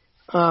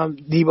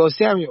 Debo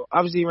Samuel.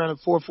 Obviously, he ran a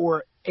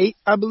 4.48,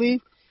 I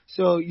believe.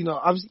 So,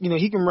 obviously,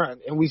 he can run,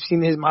 and we've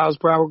seen his miles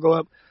per hour go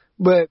up.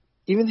 But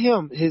even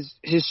him, his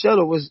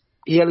shuttle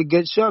he had a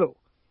good shuttle,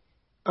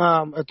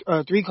 a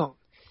 3-cone.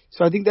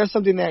 So I think that's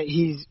something that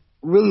he's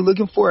really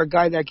looking for, a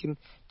guy that can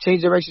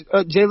change direction.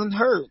 Jalen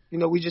Hurd,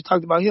 we just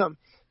talked about him.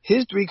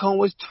 His 3-cone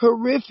was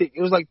terrific.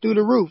 It was like through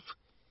the roof.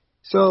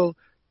 So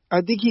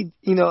I think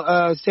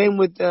same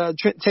with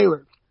Trent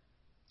Taylor.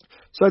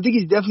 So I think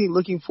he's definitely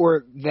looking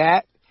for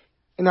that.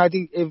 And I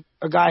think if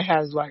a guy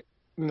has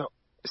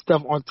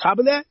stuff on top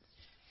of that,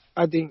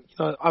 I think,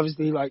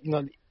 obviously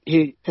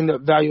he end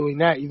up valuing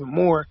that even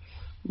more.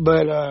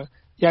 But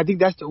I think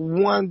that's the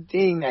one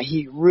thing that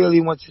he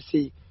really wants to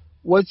see.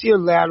 What's your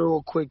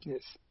lateral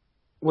quickness?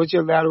 What's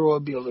your lateral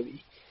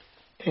ability?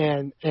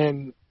 And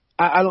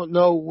I don't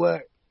know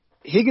what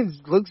Higgins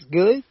looks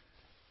good.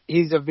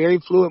 He's a very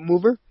fluid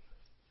mover.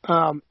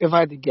 If I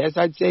had to guess,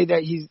 I'd say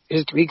that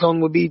his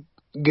 3-cone would be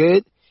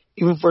good,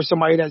 even for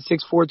somebody that's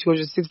 6'4",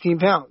 216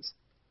 pounds.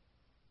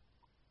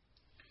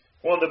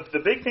 Well, the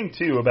big thing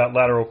too about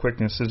lateral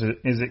quickness is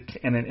it,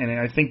 and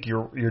I think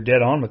you're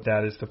dead on with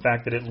that, is the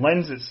fact that it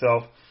lends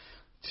itself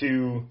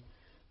to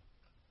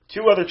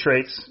two other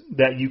traits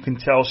that you can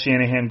tell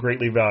Shanahan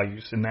greatly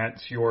values, and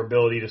that's your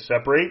ability to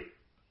separate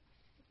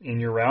in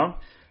your route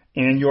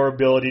and your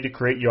ability to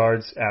create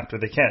yards after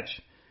the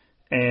catch.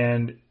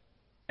 And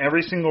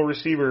every single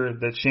receiver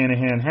that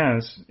Shanahan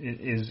has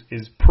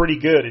is pretty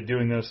good at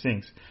doing those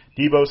things.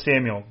 Debo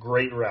Samuel,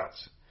 great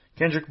routes.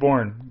 Kendrick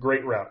Bourne,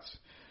 great routes.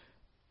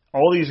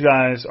 All these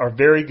guys are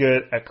very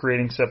good at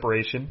creating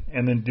separation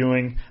and then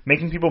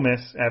making people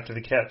miss after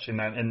the catch.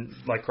 And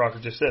like Crocker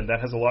just said,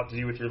 that has a lot to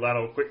do with your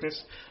lateral quickness,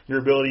 your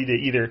ability to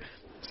either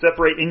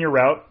separate in your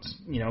route,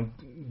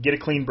 get a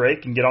clean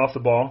break and get off the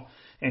ball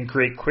and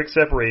create quick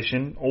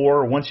separation,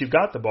 or once you've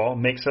got the ball,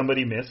 make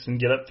somebody miss and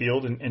get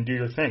upfield and do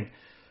your thing.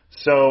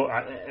 So,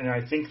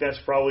 I think that's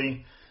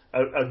probably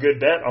a good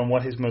bet on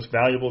what his most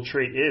valuable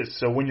trait is.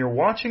 So when you're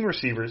watching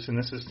receivers, and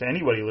this is to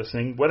anybody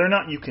listening, whether or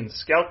not you can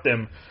scout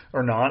them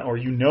or not, or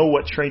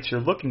what traits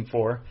you're looking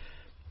for,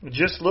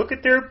 just look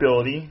at their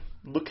ability.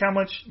 Look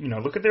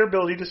at their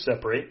ability to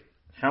separate.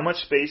 How much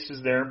space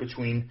is there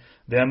between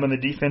them and the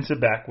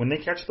defensive back when they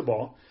catch the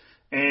ball,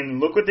 and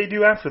look what they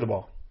do after the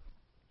ball.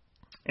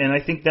 And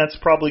I think that's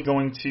probably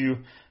going to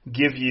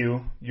give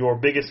you your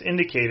biggest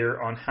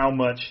indicator on how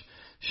much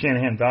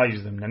Shanahan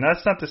values them. And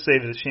that's not to say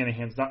that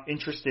Shanahan's not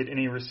interested in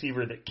a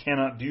receiver that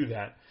cannot do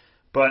that,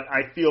 but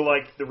I feel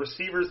like the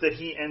receivers that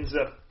he ends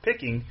up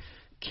picking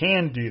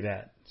can do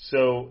that.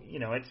 So,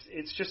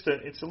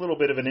 it's a little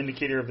bit of an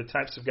indicator of the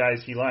types of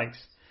guys he likes.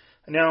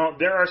 Now,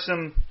 there are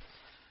some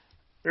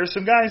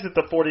guys that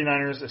the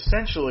 49ers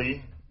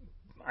essentially,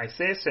 I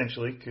say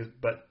essentially,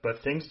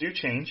 but things do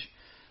change.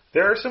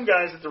 There are some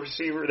guys that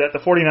the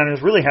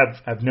 49ers really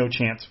have no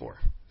chance for.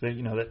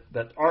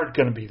 That aren't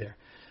going to be there.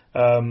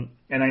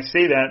 And I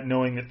say that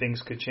knowing that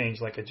things could change,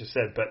 like I just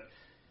said. But,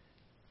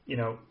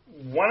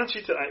 why don't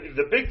you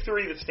the big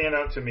three that stand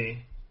out to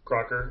me,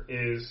 Crocker,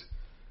 is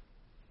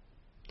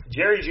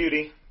Jerry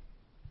Jeudy,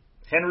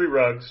 Henry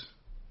Ruggs,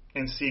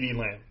 and CeeDee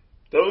Lamb.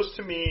 Those,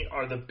 to me,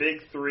 are the big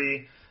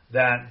three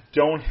that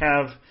don't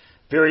have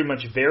very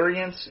much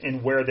variance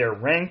in where they're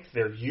ranked.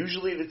 They're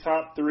usually the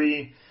top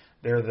three.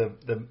 They're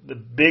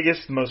the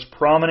biggest, most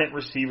prominent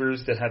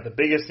receivers that have the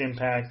biggest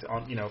impact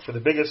on, for the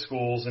biggest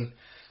schools. And,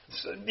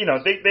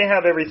 they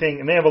have everything,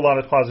 and they have a lot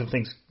of positive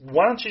things.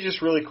 Why don't you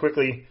just really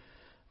quickly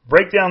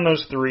break down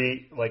those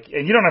three,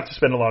 and you don't have to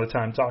spend a lot of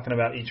time talking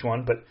about each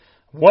one, but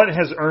what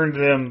has earned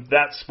them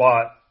that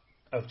spot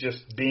of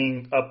just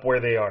being up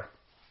where they are?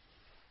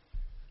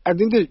 I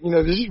think that,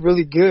 they're just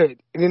really good.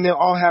 And then they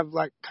all have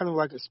kind of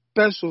a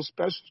special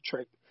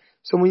trait.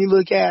 So when you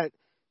look at,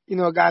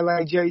 a guy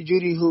like Jerry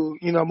Jeudy, who,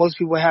 most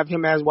people have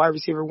him as wide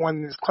receiver 1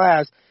 in this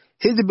class,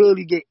 his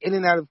ability to get in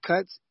and out of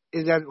cuts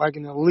is at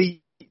an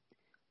elite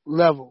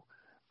level,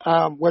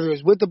 whether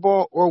it's with the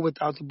ball or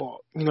without the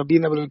ball.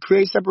 Being able to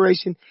create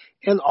separation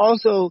and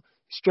also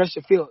stretch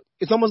the field.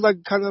 It's almost like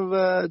kind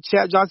of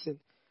Chad Johnson,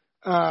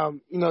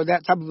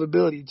 that type of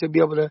ability to be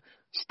able to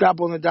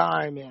stop on a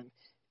dime and,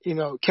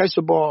 catch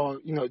the ball,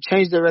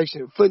 change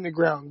direction, foot in the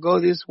ground, go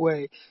this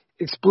way,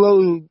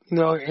 explode,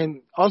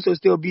 and also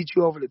still beat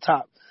you over the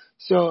top.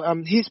 So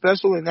he's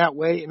special in that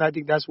way, and I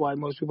think that's why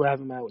most people have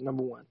him at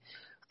number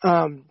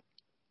 1.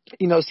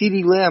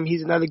 CeeDee Lamb,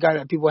 he's another guy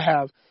that people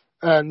have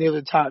near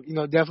the top,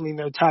 definitely in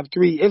their top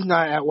 3, if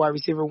not at wide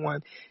receiver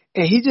 1.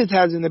 And he just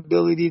has an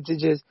ability to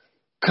just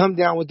come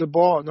down with the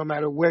ball no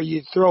matter where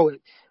you throw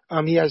it.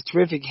 He has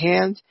terrific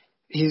hands.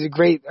 He's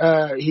great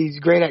at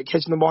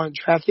catching the ball in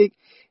traffic.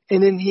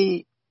 And then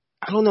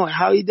I don't know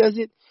how he does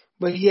it,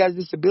 but he has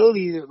this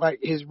ability to,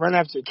 his run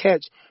after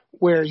catch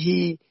where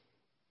he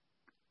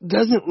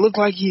doesn't look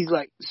like he's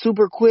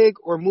super quick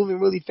or moving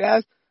really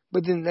fast,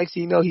 but then the next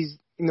thing you know, he's,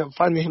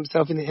 finding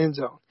himself in the end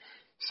zone.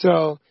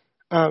 So,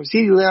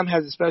 CeeDee Lamb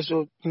has a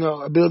special,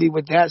 ability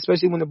with that,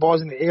 especially when the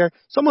ball's in the air.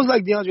 It's almost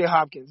like DeAndre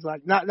Hopkins.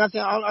 Not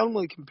saying I don't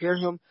really compare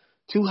him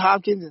to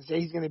Hopkins and say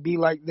he's going to be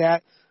like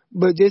that,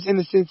 but just in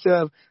the sense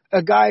of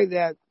a guy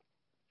that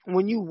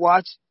when you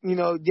watch,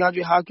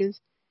 DeAndre Hopkins,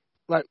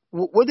 like,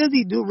 what does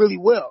he do really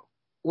well?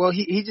 Well,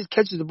 he just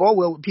catches the ball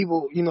well with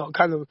people,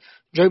 kind of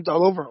draped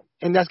all over him.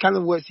 And that's kind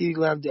of what CeeDee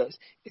Lamb does.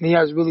 And he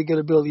has really good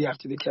ability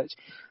after the catch.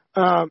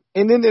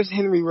 And then there's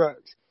Henry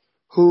Ruggs,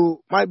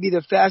 who might be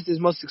the fastest,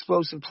 most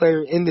explosive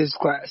player in this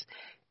class.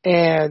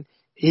 And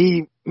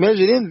he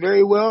measured in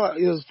very well.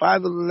 It was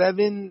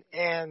 5'11",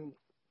 and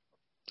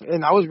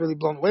I was really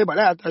blown away by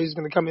that. I thought he was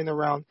going to come in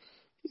around,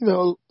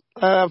 5'9.5",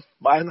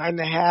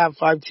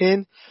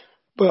 5'10".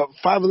 But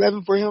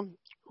 5'11" for him,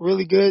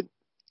 really good.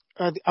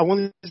 I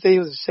wanted to say he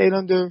was a shade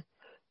under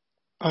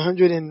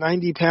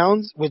 190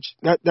 pounds, which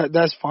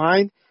that's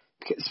fine,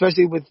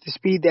 especially with the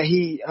speed that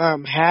he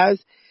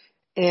has.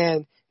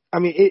 And I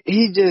mean,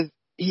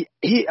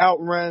 he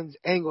outruns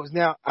angles.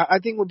 Now, I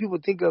think when people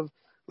think of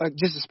like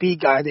just a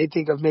speed guy, they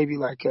think of maybe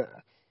like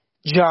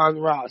John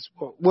Ross.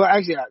 Well,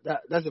 actually,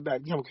 that's a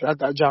bad example because I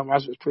thought John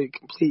Ross was pretty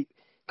complete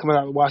coming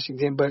out of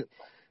Washington. But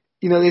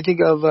they think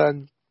of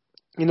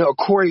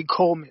Corey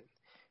Coleman,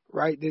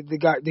 right?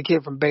 The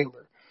kid from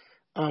Baylor.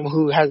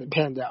 Who hasn't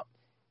panned out.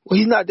 Well,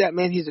 he's not that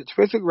man. He's a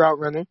terrific route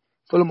runner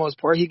for the most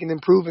part. He can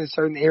improve in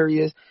certain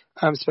areas,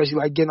 especially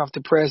like getting off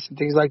the press and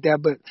things like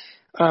that. But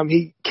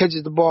he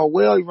catches the ball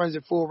well. He runs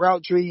a full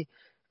route tree.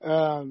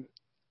 After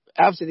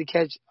the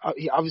catch,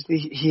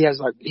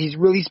 he's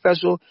really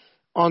special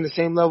on the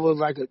same level as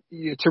like a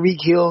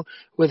Tyreek Hill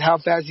with how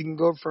fast he can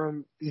go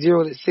from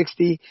 0 to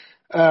 60.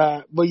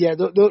 But yeah,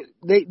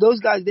 those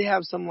guys, they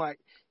have some like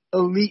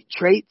elite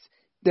traits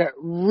that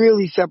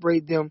really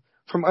separate them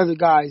from other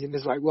guys, and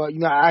it's like, well,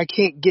 I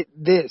can't get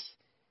this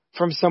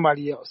from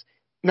somebody else.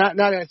 Not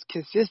as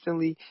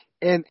consistently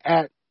and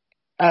at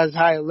as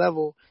high a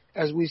level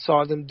as we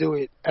saw them do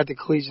it at the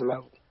collegiate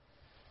level.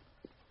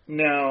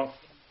 Now,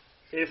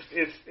 if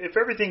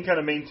everything kind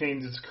of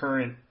maintains its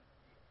current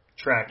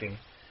tracking,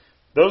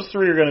 those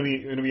three are going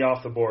to be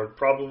off the board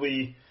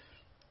probably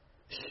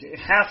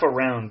half a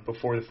round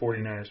before the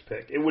 49ers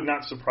pick. It would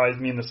not surprise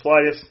me in the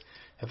slightest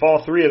if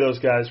all three of those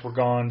guys were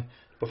gone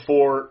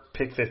before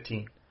pick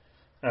 15.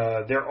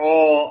 They're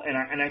all,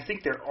 and I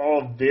think they're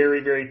all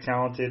very, very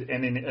talented.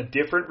 And in a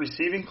different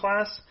receiving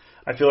class,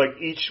 I feel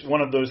like each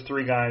one of those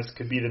three guys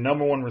could be the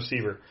number one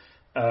receiver.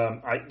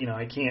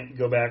 I can't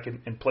go back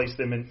and place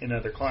them in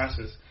other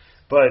classes,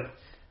 but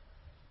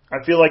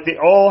I feel like they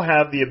all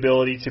have the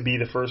ability to be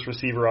the first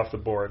receiver off the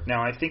board.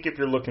 Now, I think if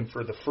you're looking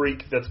for the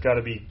freak, that's got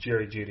to be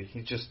Jerry Jeudy.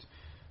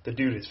 The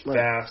dude is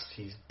fast.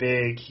 He's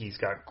big. He's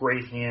got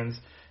great hands.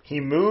 He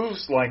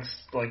moves like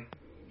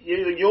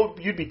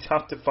you'd be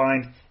tough to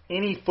find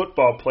any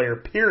football player,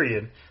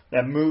 period,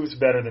 that moves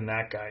better than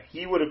that guy.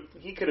 He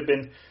could have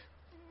been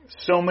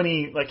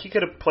he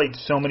could have played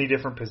so many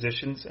different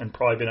positions and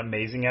probably been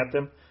amazing at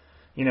them.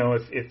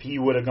 If he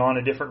would have gone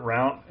a different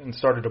route and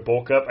started to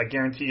bulk up, I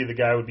guarantee you the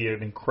guy would be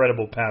an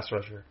incredible pass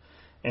rusher.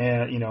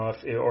 And,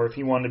 if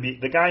he wanted to be,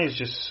 the guy is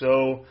just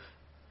so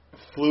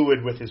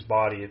fluid with his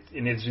body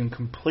and is in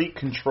complete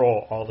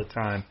control all the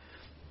time.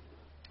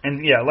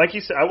 And yeah, like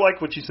you said, I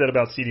like what you said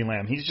about CeeDee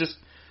Lamb. He's just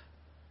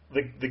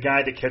the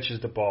guy that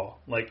catches the ball.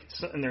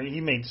 He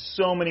made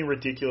so many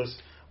ridiculous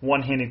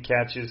one-handed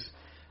catches.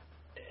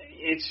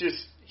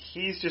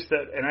 He's just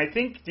that, and I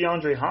think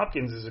DeAndre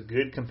Hopkins is a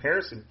good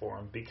comparison for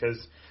him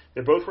because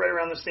they're both right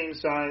around the same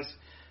size.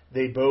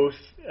 They both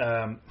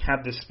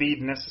have the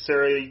speed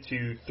necessary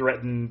to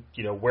threaten,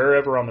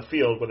 wherever on the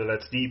field, whether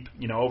that's deep,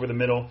 over the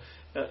middle.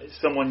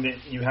 Someone that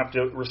you have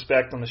to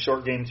respect on the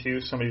short game too.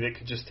 Somebody that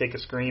could just take a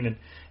screen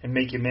and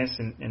make you miss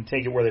and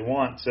take it where they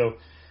want. So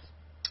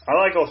I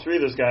like all three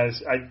of those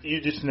guys. You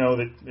just know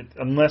that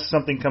unless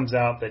something comes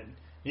out that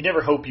you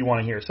never hope you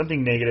want to hear,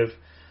 something negative,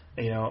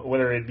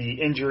 whether it be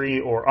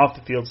injury or off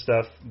the field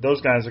stuff, those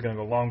guys are going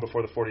to go long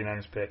before the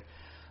 49ers pick.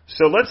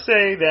 So let's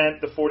say that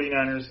the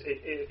 49ers,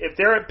 if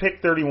they're at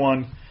pick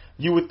 31,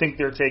 you would think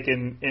they're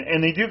taking,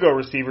 and they do go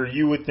receiver,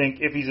 you would think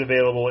if he's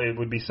available, it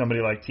would be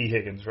somebody like T.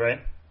 Higgins, right?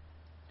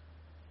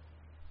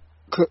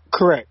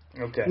 Correct.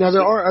 Okay. Now,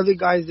 there are other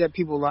guys that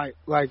people like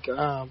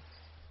Jalen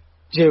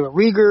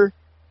Reagor.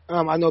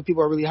 I know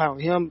people are really high on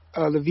him.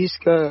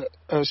 Laviska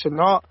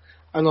Shenault,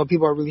 I know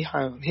people are really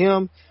high on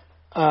him.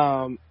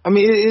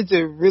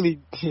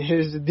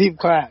 It's a deep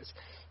class.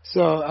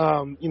 So,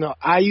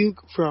 Ayuk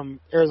from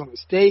Arizona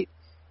State,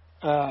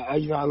 I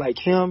like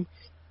him.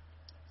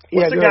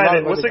 What's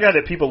the guy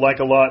that people like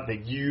a lot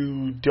that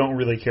you don't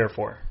really care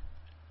for?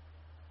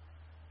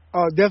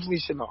 Oh, definitely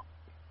Shenault.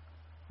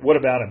 What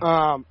about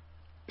him?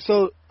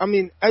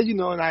 As you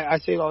know, and I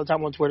say it all the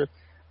time on Twitter,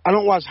 I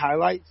don't watch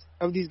highlights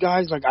of these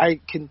guys. Like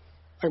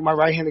my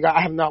right-handed guy,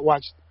 I have not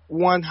watched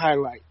one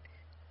highlight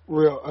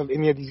reel of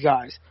any of these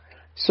guys.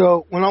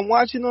 So when I'm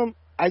watching them,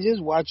 I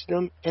just watch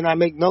them and I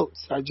make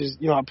notes. I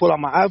just, I pull out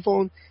my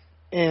iPhone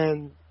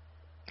and,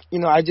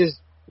 I just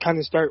kind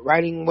of start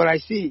writing what I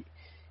see.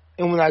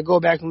 And when I go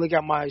back and look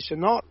at my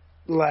Shenault,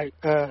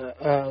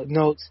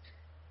 notes,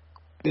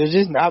 they're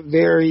just not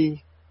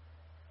very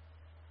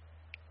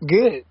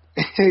good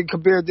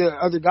compared to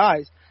other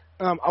guys.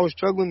 I was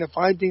struggling to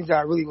find things that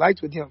I really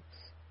liked with him.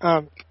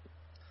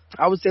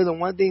 I would say the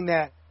one thing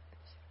that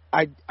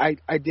I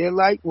did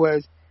like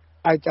was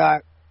I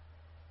thought,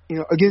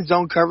 against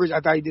zone coverage, I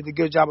thought he did a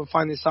good job of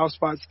finding soft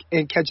spots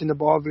and catching the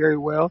ball very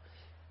well.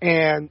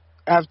 And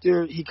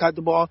after he caught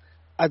the ball,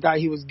 I thought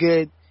he was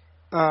good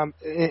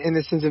in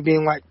the sense of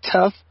being, like,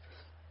 tough.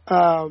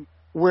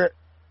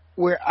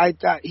 Where I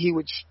thought he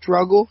would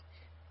struggle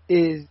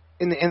is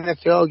in the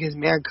NFL against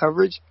man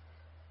coverage.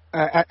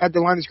 At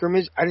the line of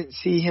scrimmage, I didn't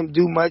see him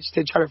do much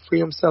to try to free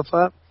himself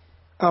up.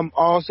 I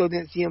also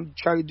didn't see him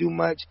try to do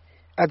much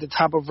at the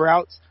top of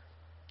routes.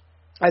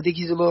 I think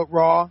he's a little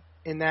raw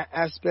in that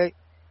aspect.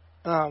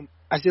 I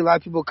see a lot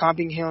of people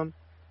comping him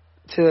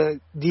to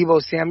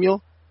Deebo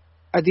Samuel.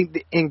 I think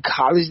that in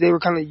college they were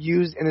kind of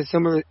used in a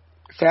similar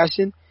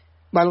fashion,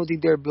 but I don't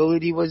think their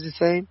ability was the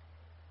same.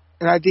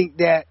 And I think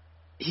that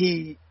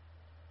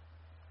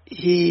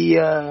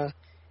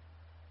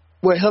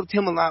what helped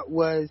him a lot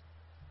was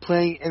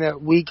playing in a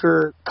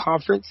weaker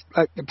conference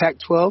like the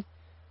Pac-12,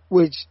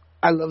 which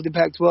I love the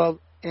Pac-12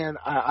 and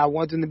I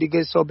want them to be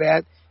good so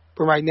bad,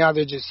 but right now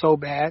they're just so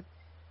bad.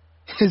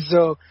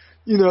 So,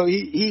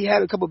 he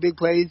had a couple big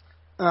plays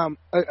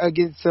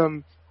against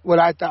some what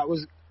I thought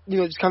was,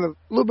 just kind of a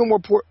little bit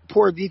more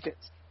poor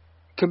defense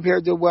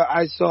compared to what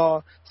I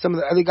saw some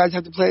of the other guys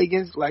have to play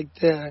against, like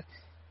the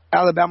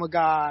Alabama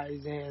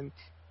guys and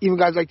even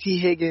guys like T.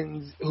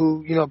 Higgins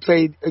who,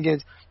 played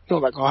against,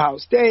 like Ohio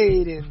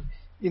State and,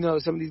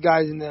 some of these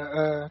guys in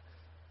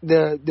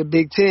the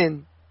Big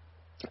Ten.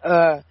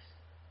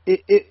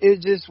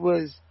 It just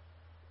was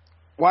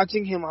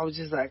watching him. I was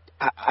just like,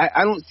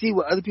 I don't see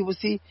what other people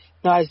see.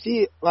 Now I see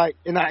it like,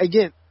 and I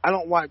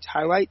don't watch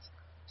highlights,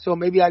 so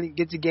maybe I didn't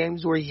get to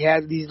games where he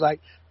had these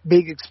like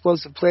big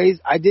explosive plays.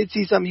 I did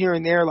see some here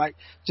and there, like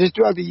just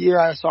throughout the year.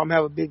 I saw him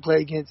have a big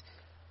play against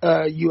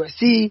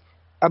USC,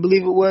 I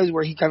believe it was,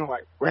 where he kind of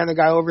like ran the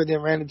guy over,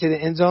 then ran into the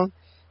end zone.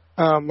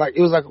 Like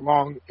it was a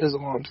long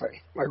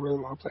play, like really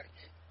long play.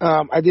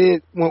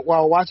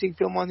 While watching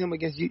film on him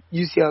against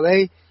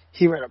UCLA,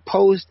 he ran a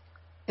post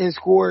and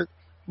scored.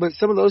 But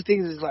some of those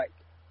things is like,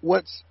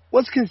 what's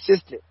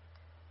consistent?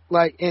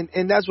 Like,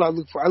 and that's what I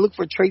look for. I look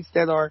for traits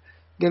that are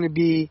going to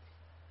be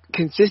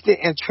consistent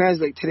and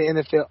translate to the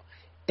NFL.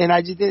 And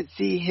I just didn't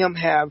see him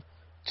have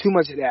too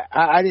much of that.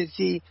 I didn't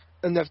see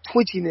enough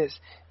twitchiness.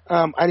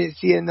 I didn't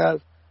see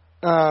enough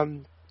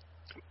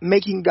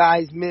making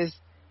guys miss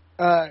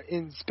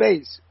in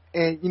space.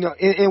 And,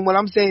 and when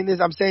I'm saying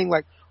this, I'm saying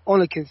like on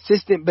a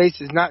consistent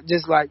basis, not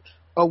just like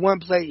a one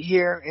play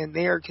here and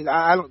there, because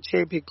I don't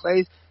cherry pick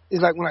plays.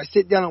 It's like when I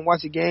sit down and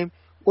watch a game,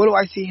 what do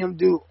I see him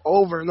do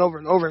over and over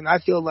and over? And I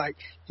feel like,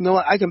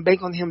 I can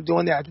bank on him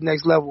doing that at the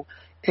next level.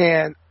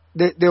 And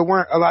there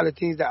weren't a lot of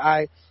things that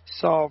I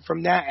saw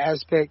from that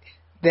aspect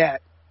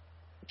that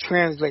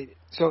translated.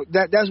 So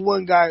that's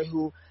one guy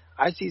who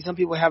I see some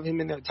people have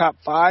him in their top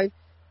 5,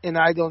 and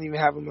I don't even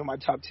have him in my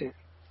top 10.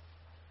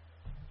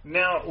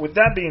 Now, with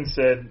that being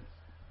said,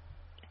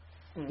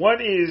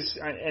 what is,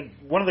 and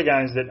one of the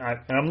guys that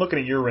I'm looking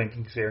at your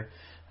rankings here,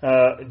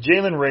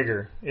 Jalen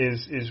Reagor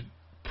is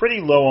pretty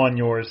low on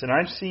yours, and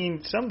I've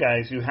seen some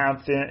guys who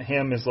have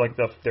him as like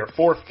their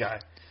 4th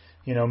guy.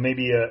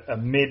 Maybe a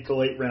mid to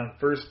late round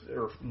first,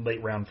 or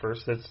late round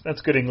first.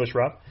 That's good English,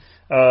 Rob.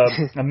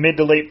 A mid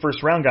to late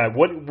first round guy.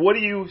 What do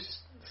you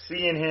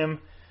see in him?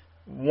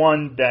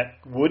 One that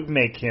would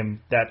make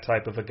him that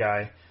type of a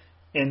guy,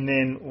 and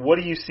then what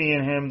do you see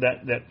in him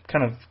that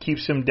kind of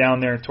keeps him down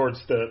there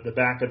towards the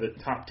back of the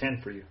top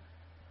 10 for you?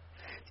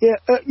 Yeah,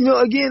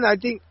 again, I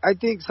think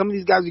some of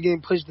these guys are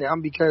getting pushed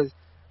down because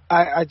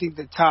I think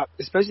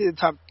especially the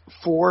top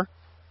 4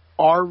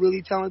 are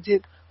really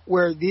talented,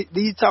 where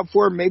these top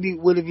 4 maybe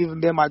would have even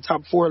been my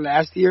top 4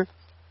 last year,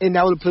 and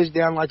that would have pushed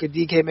down like a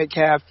DK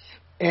Metcalf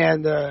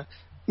and,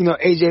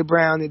 A.J.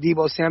 Brown and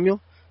Deebo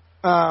Samuel.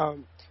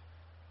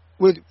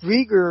 With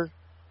Reagor,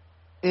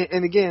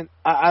 and again,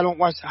 I don't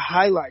watch the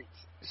highlights,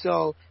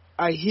 so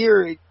I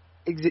hear,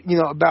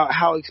 about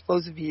how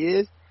explosive he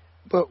is,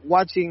 but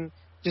watching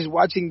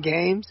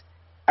games,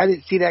 I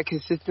didn't see that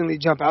consistently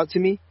jump out to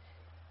me.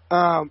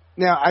 Now,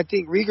 I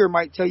think Reagor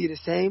might tell you the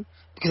same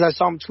because I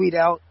saw him tweet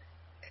out,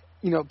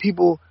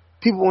 people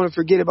want to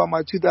forget about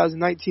my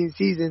 2019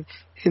 season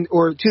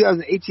or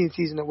 2018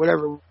 season or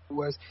whatever it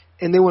was,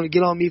 and they want to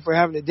get on me for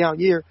having a down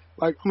year.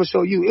 Like, I'm going to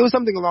show you. It was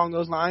something along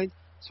those lines.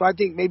 So I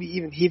think maybe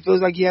even he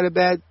feels like he had a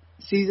bad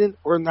season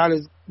or not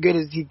as good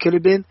as he could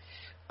have been.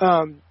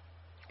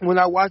 When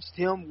I watched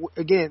him,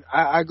 again,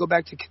 I go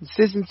back to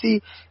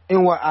consistency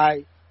and what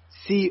I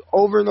see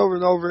over and over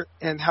and over,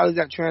 and how does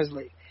that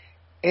translate.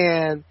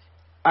 And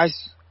I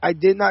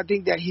did not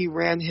think that he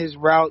ran his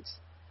routes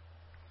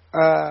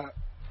for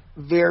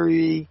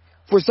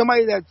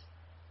somebody that's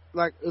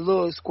like a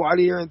little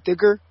squattier and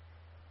thicker,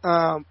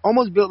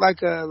 almost built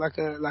like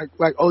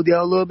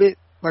Odell a little bit,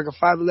 like a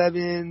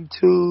 5'11",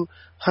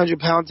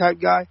 200-pound type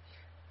guy.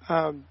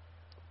 I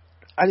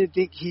didn't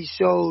think he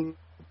showed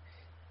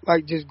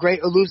like just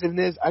great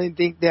elusiveness. I didn't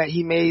think that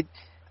he made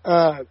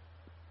the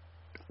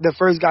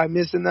first guy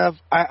miss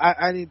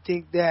I didn't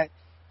think that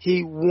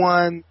he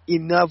won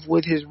enough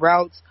with his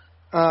routes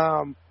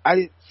I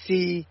didn't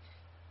see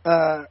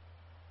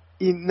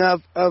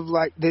enough of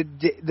like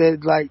the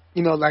like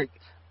like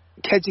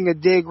catching a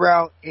dig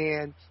route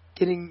and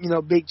getting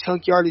big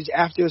chunk yardage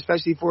after,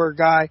 especially for a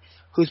guy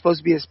who's supposed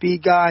to be a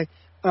speed guy.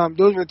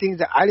 Those were things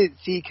that I didn't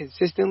see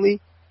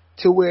consistently,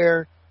 to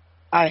where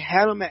I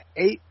had him at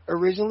 8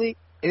 originally,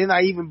 and then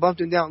I even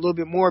bumped him down a little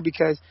bit more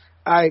because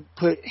I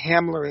put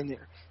Hamler in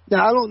there.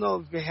 Now, I don't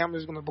know if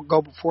Hamler's going to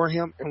go before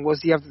him, and we'll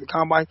see after the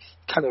combine,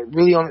 kind of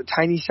really on the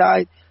tiny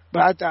side.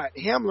 But I thought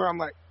Hamler, I'm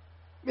like,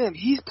 man,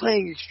 he's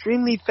playing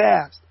extremely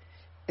fast.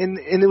 And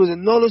there was a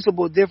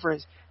noticeable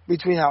difference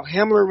between how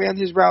Hamler ran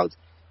his routes,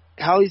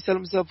 how he set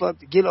himself up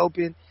to get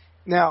open.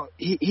 Now,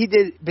 he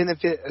did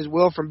benefit as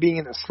well from being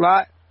in the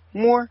slot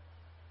more,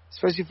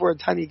 especially for a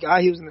tiny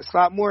guy. He was in the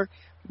slot more.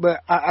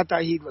 But I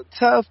thought he looked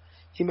tough.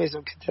 He made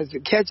some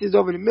contested catches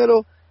over the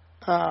middle.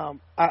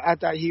 I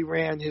thought he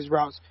ran his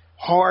routes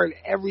hard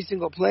every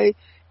single play.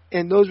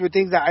 And those were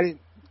things that I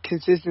didn't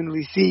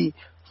consistently see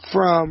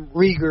from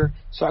Rieger,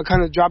 so I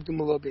kind of dropped him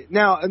a little bit.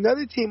 Now,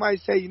 another team might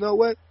say, you know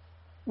what?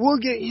 We'll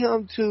get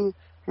him to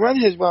run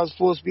his routes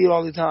full speed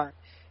all the time.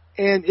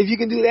 And if you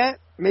can do that,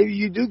 maybe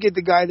you do get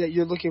the guy that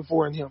you're looking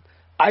for in him.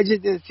 I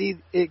just didn't see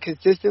it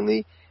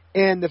consistently.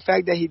 And the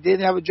fact that he did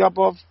have a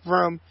drop-off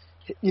from,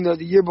 the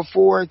year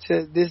before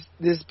to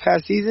this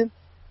past season,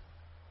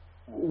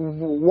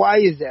 why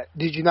is that?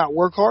 Did you not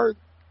work hard?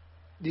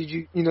 Did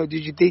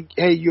you think,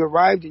 hey, you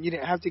arrived and you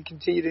didn't have to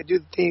continue to do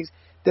the things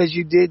that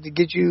you did to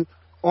get you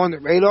on the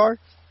radar?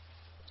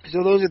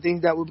 So those are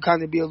things that would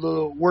kind of be a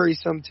little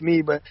worrisome to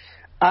me. But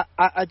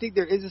I think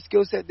there is a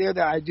skill set there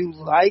that I do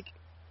like.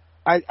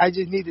 I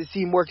just need to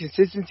see more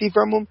consistency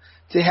from him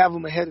to have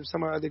him ahead of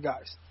some of the other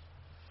guys.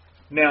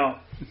 Now,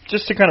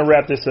 just to kind of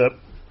wrap this up,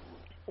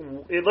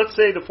 let's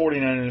say the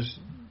 49ers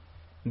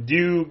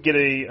do get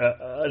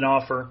an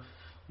offer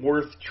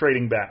worth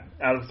trading back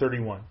out of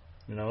 31.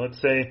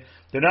 Let's say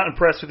they're not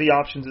impressed with the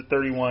options at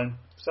 31.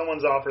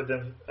 Someone's offered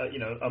them,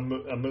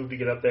 a move to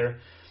get up there.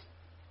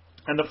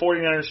 And the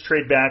 49ers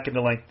trade back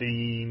into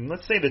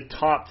let's say the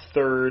top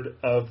third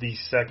of the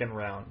second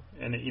round.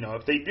 And,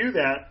 if they do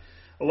that,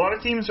 a lot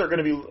of teams are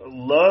going to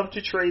love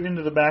to trade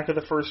into the back of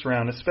the first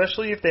round,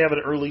 especially if they have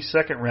an early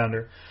second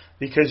rounder,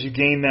 because you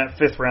gain that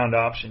fifth round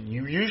option.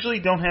 You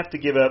usually don't have to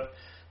give up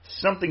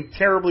something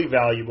terribly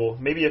valuable,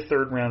 maybe a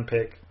third round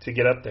pick, to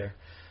get up there.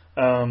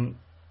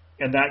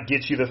 And that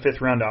gets you the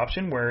fifth round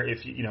option, where if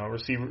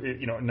receiver,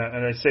 and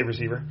I say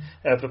receiver,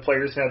 if the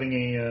player's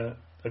having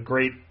a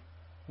great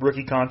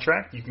rookie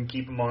contract, you can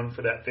keep them on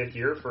for that fifth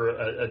year for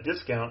a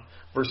discount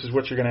versus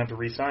what you're going to have to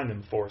re-sign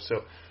them for.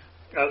 So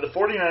the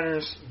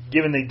 49ers,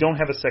 given they don't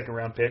have a second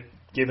round pick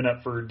given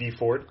up for D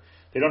Ford,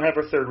 they don't have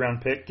a third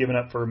round pick given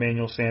up for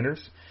Emmanuel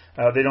Sanders,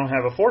 they don't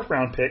have a fourth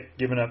round pick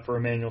given up for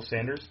Emmanuel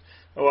Sanders.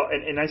 Well,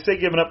 and I say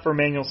given up for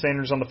Emmanuel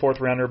Sanders on the fourth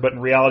rounder, but in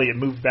reality it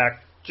moved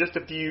back just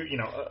a few,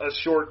 a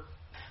short,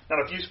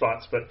 not a few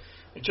spots, but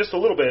just a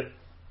little bit,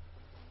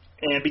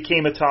 and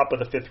became a top of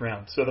the fifth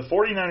round. So the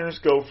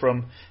 49ers go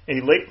from a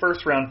late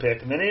first round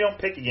pick, and then they don't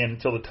pick again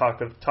until the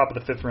top of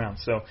the fifth round.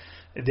 So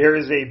there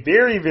is a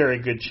very, very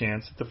good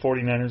chance that the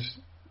 49ers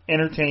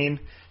entertain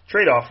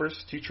trade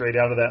offers to trade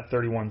out of that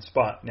 31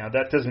 spot. Now,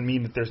 that doesn't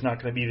mean that there's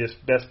not going to be this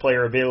best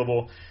player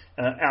available,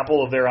 an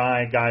apple of their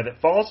eye guy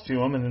that falls to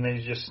them, and then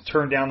they just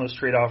turn down those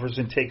trade offers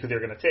and take who they're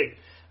going to take.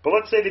 But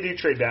let's say they do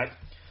trade back.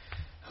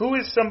 Who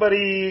is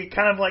somebody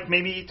kind of like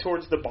maybe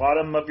towards the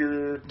bottom of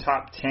your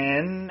top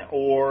 10,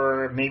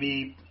 or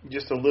maybe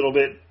just a little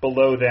bit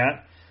below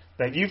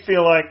that you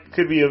feel like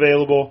could be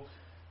available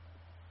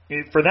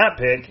for that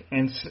pick?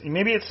 And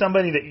maybe it's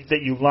somebody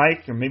that you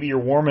like, or maybe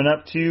you're warming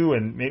up to,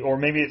 or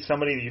maybe it's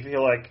somebody that you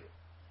feel like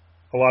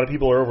a lot of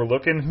people are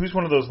overlooking. Who's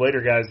one of those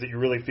later guys that you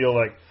really feel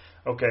like,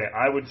 okay,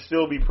 I would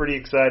still be pretty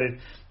excited?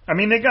 I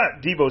mean, they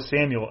got Deebo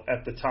Samuel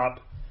at the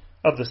top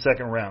of the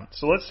second round.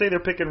 So let's say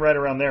they're picking right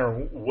around there.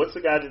 What's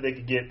the guy that they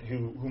could get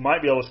who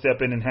might be able to step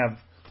in and have,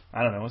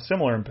 I don't know, a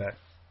similar impact?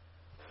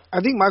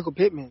 I think Michael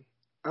Pittman.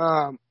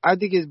 I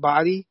think his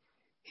body,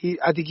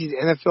 I think he's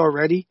NFL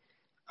ready.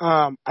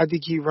 I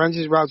think he runs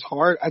his routes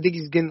hard. I think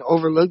he's getting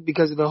overlooked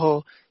because of the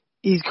whole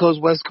East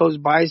Coast, West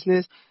Coast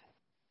biasness.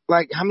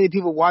 Like, how many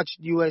people watched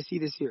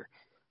USC this year?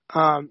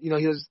 He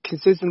was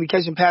consistently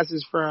catching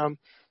passes from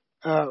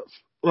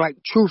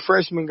true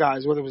freshman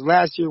guys, whether it was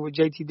last year with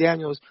JT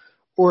Daniels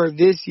or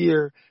this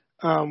year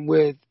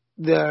with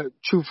the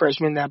true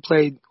freshman that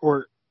played,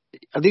 or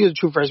I think it was a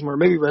true freshman or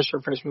maybe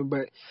redshirt freshman.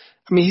 But,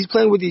 I mean, he's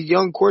playing with these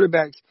young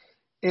quarterbacks,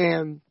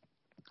 and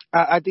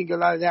I think a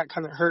lot of that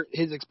kind of hurt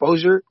his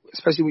exposure,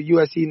 especially with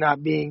USC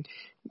not being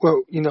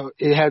what,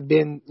 it had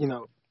been,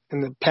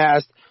 in the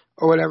past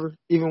or whatever,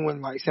 even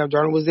when, Sam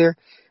Darnold was there.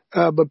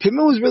 But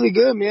Pittman was really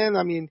good, man.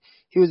 I mean,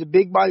 he was a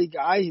big-body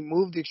guy. He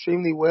moved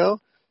extremely well.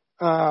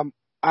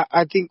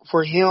 I think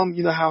for him,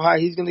 how high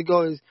he's going to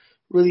go is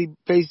really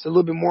based a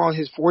little bit more on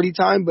his 40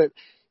 time. But,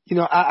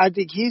 I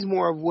think he's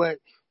more of what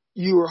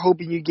you were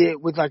hoping you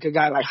get with, a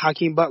guy like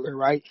Hakeem Butler,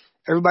 right?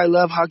 Everybody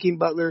loved Hakeem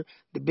Butler,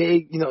 the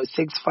big,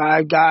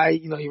 6'5" guy.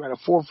 He ran a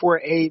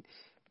 4.48,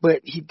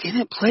 but he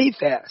didn't play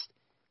fast.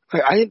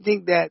 Like, I didn't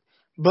think that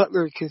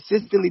Butler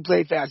consistently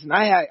played fast, and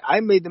I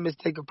made the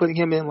mistake of putting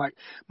him in like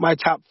my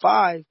top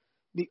 5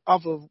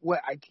 off of what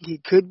I think he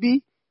could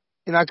be,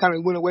 and I kind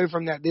of went away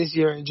from that this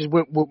year and just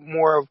went with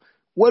more of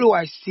what do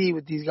I see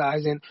with these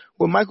guys. And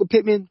with Michael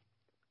Pittman,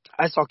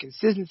 I saw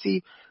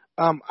consistency.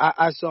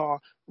 I saw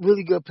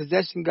really good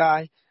possession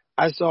guy.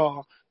 I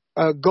saw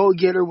a go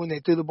getter when they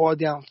threw the ball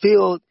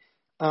downfield.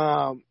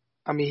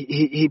 I mean,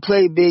 he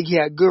played big. He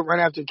had good run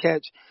after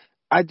catch.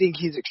 I think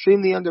he's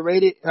extremely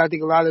underrated, and I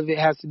think a lot of it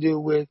has to do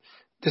with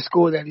the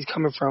school that he's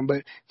coming from. But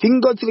if he can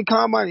go to the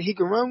combine and he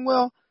can run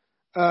well,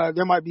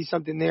 there might be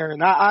something there.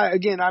 And I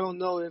don't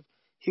know if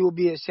he will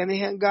be a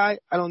Shanahan guy.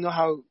 I don't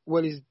know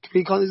what his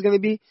 3-cone is going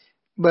to be,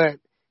 but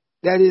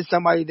that is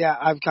somebody that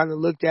I've kind of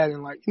looked at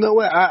and like, you know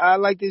what, I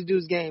like this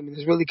dude's game, and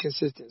it's really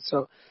consistent.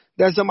 So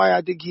that's somebody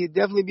I think he'd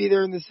definitely be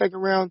there in the second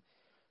round,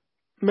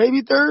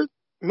 maybe third,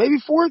 maybe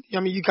fourth.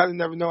 I mean, you kind of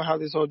never know how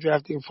this whole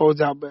draft thing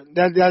folds out, but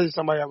that is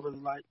somebody I really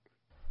like.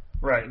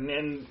 Right,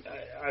 and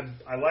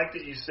I like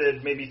that you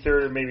said maybe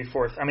third or maybe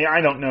fourth. I mean,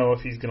 I don't know if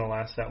he's going to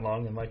last that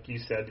long, and like you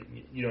said,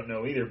 you don't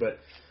know either. But,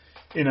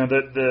 you know,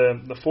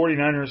 the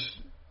 49ers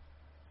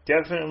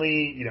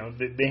definitely, you know,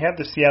 they have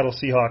the Seattle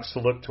Seahawks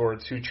to look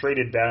towards, who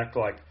traded back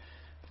like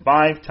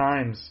 5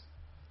 times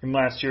in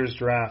last year's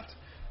draft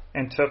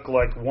and took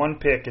like 1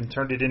 pick and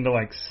turned it into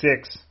like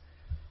 6.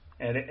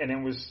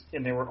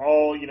 And they were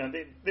all, you know,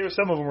 there were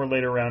some of them were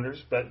later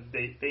rounders, but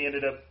they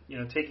ended up, you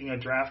know, taking a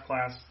draft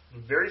class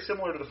very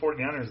similar to the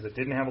 49ers that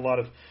didn't have a lot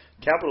of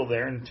capital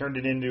there and turned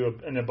it into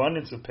an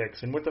abundance of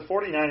picks. And with the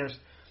 49ers,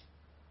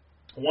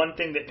 one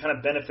thing that kind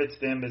of benefits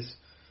them is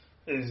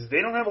they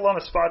don't have a lot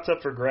of spots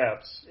up for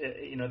grabs.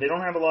 You know, they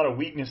don't have a lot of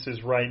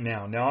weaknesses right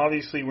now. Now,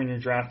 obviously, when you're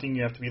drafting,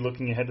 you have to be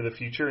looking ahead to the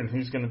future and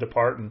who's going to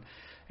depart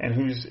and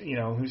who's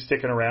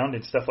sticking around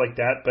and stuff like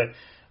that. But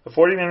the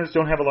 49ers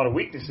don't have a lot of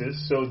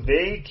weaknesses, so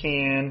they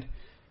can,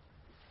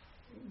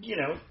 you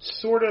know,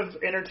 sort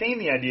of entertain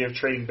the idea of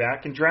trading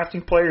back and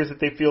drafting players that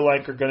they feel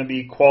like are going to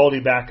be quality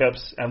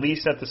backups, at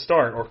least at the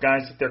start, or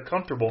guys that they're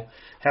comfortable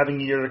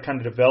having a year to kind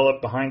of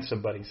develop behind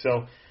somebody.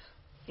 So,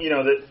 you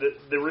know,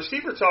 the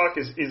receiver talk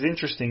is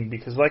interesting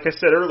because, like I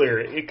said earlier,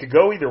 it could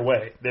go either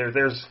way.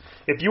 There's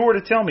if you were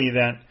to tell me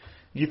that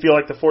you feel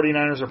like the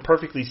 49ers are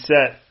perfectly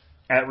set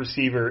at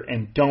receiver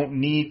and don't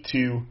need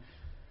to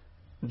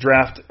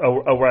draft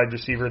a wide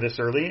receiver this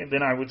early,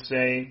 then I would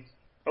say,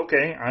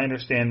 okay, I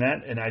understand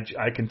that, and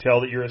I can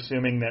tell that you're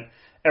assuming that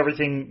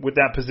everything with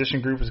that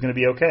position group is going to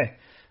be okay.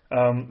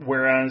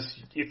 Whereas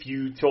if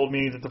you told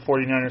me that the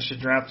 49ers should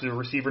draft a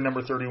receiver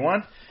number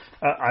 31,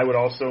 I would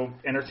also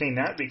entertain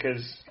that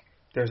because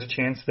there's a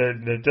chance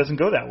that it doesn't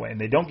go that way and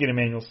they don't get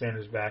Emmanuel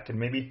Sanders back, and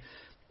maybe,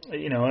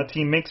 you know, a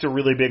team makes a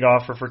really big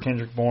offer for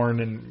Kendrick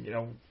Bourne, and, you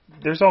know,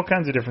 there's all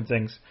kinds of different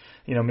things.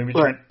 You know, maybe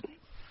Trent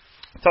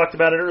talked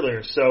about it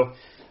earlier. So,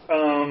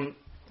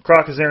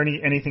 Croc, is there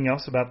anything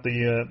else about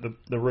the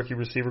rookie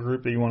receiver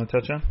group that you want to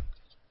touch on?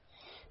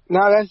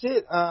 No, that's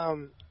it.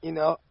 You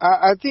know,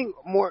 I think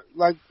more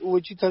like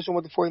what you touched on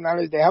with the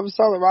 49ers, they have a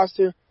solid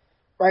roster.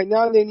 Right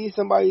now they need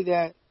somebody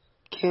that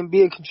can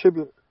be a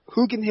contributor.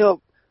 Who can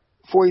help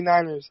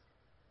 49ers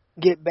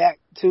get back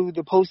to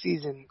the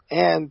postseason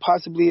and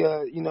possibly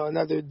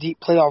another deep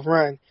playoff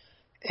run.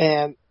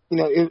 And, you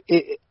know,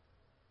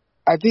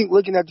 I think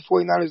looking at the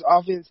 49ers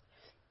offense,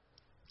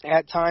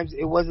 at times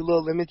it was a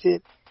little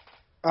limited.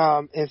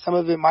 And some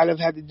of it might have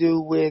had to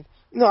do with,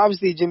 you know,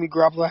 obviously Jimmy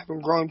Garoppolo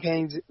having growing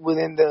pains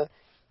within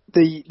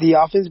the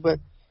offense, but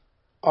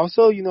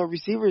also, you know,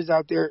 receivers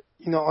out there,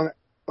 you know, on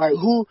like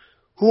who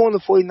on the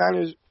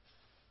 49ers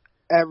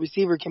at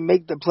receiver can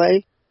make the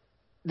play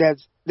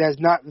that's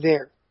not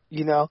there,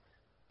 you know,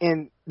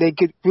 and they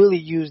could really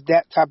use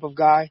that type of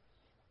guy.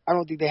 I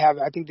don't think they have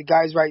it. I think the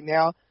guys right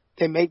now,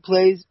 they make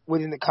plays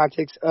within the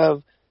context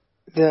of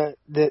the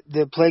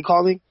play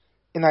calling,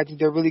 and I think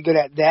they're really good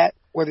at that,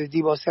 whether it's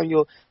Deebo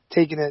Samuel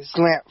taking a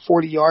slant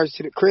 40 yards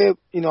to the crib,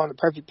 you know, on the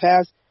perfect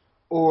pass,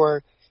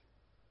 or,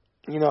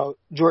 you know,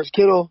 George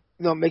Kittle,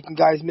 you know, making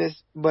guys miss.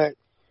 But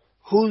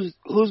who's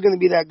going to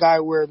be that guy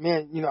where,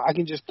 man, you know, I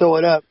can just throw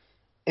it up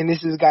and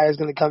this is a guy that's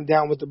going to come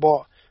down with the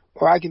ball.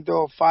 Or I can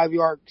throw a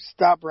 5-yard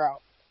stop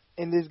route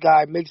and this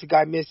guy makes a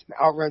guy miss and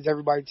outruns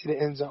everybody to the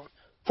end zone.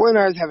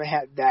 49ers haven't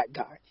had that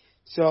guy.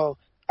 So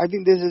I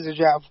think this is a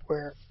draft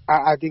where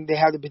I think they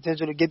have the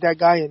potential to get that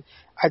guy. And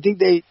I think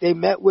they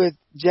met with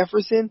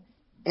Jefferson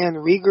and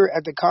Rieger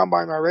at the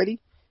Combine already.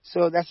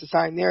 So that's a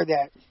sign there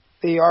that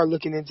they are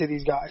looking into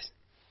these guys.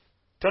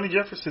 Tony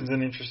Jefferson's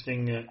an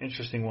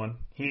interesting one.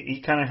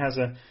 He kind of has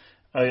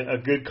a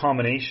good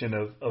combination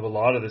of a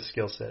lot of the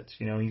skill sets.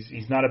 You know,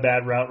 he's not a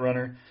bad route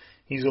runner.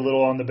 He's a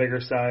little on the bigger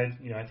side.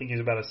 You know, I think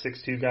he's about a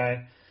 6'2"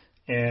 guy.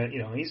 And, you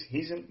know,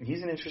 he's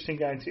an interesting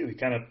guy, too. He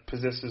kind of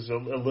possesses a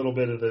little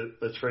bit of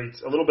the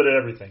traits, a little bit of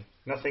everything.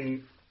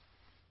 Nothing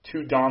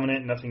too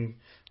dominant, nothing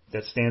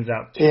that stands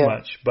out too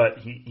much. But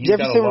he's got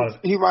a lot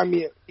of... He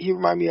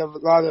remind me of a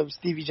lot of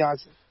Stevie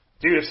Johnson.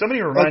 Dude, if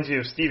somebody reminds you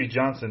of Stevie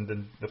Johnson,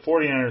 then the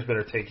 49ers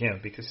better take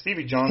him, because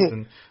Stevie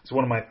Johnson is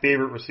one of my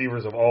favorite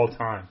receivers of all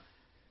time.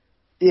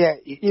 Yeah,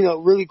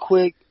 really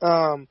quick,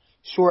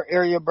 short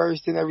area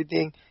burst and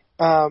everything.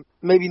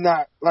 Maybe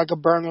not like a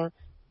burner,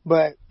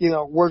 but,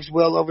 works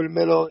well over the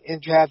middle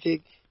in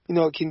traffic,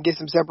 can get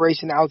some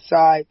separation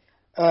outside.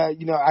 I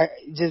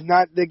just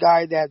not the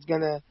guy that's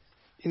going to,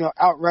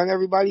 outrun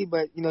everybody,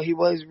 but, he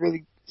was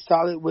really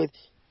solid with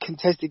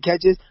contested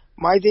catches.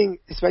 My thing,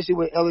 especially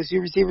with LSU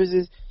receivers,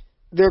 is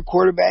their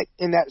quarterback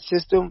in that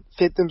system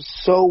fit them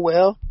so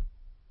well.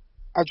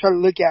 I try to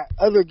look at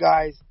other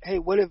guys. Hey,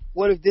 what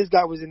if this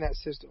guy was in that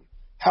system?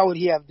 How would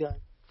he have done?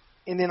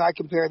 And then I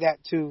compare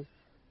that to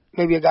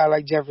maybe a guy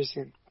like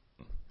Jefferson.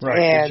 Right.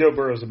 And Joe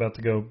Burrow's about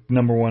to go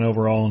number 1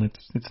 overall, and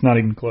it's not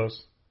even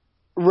close.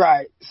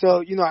 Right.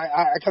 So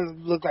I kind of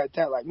look at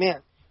that like,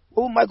 man,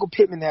 what would Michael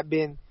Pittman have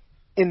been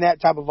in that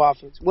type of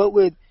offense? What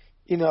would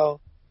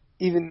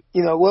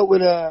what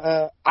would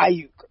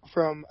Ayuk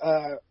from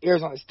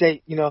Arizona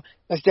State?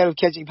 Instead of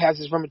catching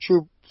passes from a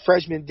true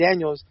freshman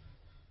Daniels,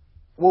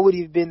 what would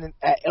he have been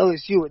at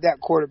LSU with that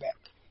quarterback?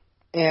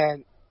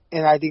 And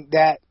I think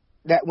that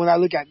when I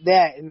look at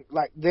that and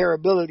like their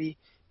ability,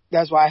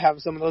 that's why I have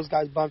some of those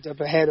guys bumped up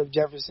ahead of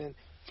Jefferson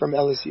from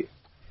LSU.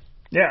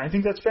 Yeah, I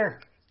think that's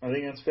fair.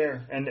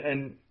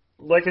 And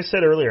like I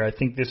said earlier, I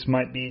think this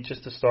might be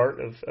just the start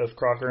of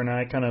Crocker and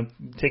I kind of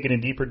taking a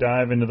deeper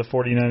dive into the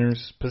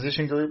 49ers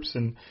position groups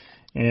and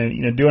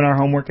doing our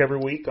homework every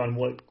week on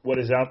what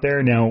is out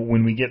there. Now,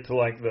 when we get to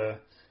like the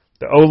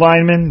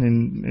O-linemen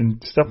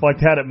and stuff like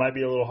that, it might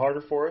be a little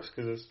harder for us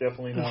because it's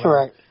definitely not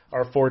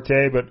our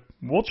forte, but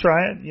we'll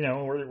try it.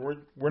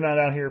 We're not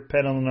out here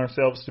peddling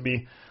ourselves to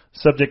be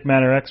subject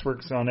matter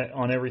experts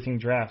on everything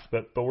draft,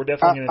 but we're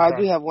definitely going to try.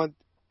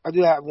 I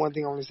do have one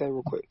thing I want to say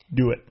real quick.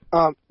 Do it.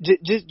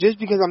 Just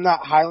because I'm not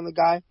high on the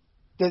guy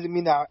doesn't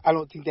mean that I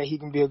don't think that he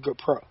can be a good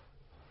pro.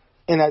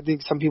 And I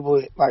think some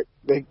people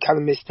they kind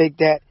of mistake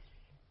that,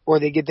 or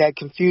they get that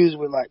confused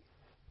with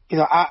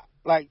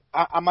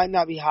I might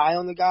not be high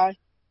on the guy,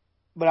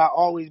 but I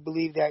always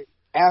believe that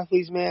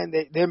athletes, man,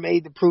 they're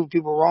made to prove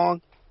people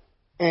wrong.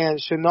 And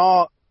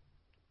Chenault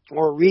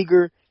or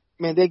Rieger,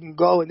 man, they can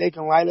go and they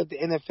can light up the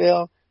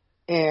NFL,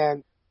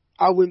 and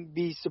I wouldn't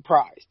be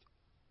surprised.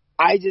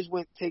 I just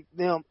wouldn't take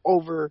them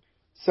over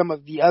some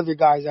of the other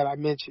guys that I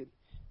mentioned.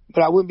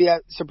 But I wouldn't be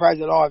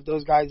surprised at all if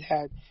those guys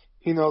had,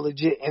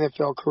 legit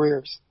NFL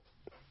careers.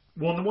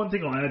 Well, and the one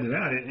thing I'll add to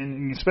that,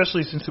 and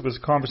especially since it was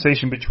a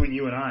conversation between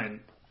you and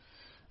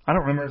I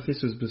don't remember if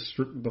this was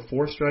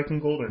before Striking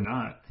Gold or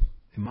not.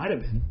 It might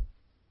have been.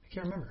 I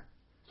can't remember.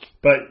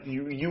 But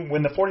you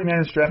when the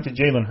 49ers drafted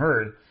Jalen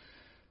Hurd,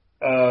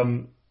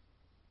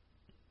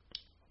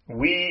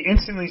 we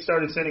instantly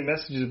started sending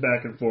messages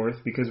back and forth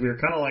because we were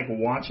kind of like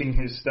watching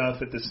his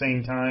stuff at the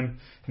same time.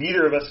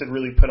 Neither of us had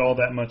really put all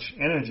that much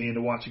energy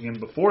into watching him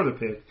before the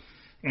pick.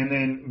 And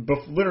then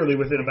literally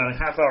within about a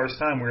half hour's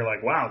time, we were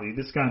like, wow, dude,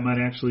 this guy might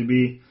actually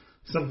be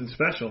something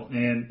special.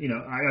 And,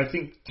 I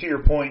think to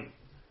your point,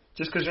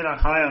 just because you're not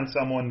high on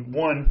someone,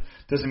 one,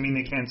 doesn't mean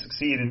they can't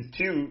succeed. And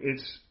two,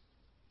 it's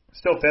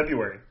still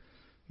February.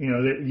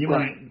 You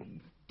might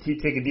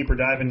take a deeper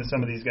dive into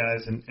some of these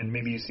guys and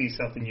maybe you see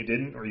something you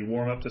didn't, or you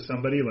warm up to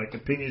somebody. Like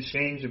opinions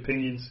change,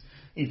 opinions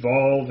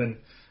evolve, and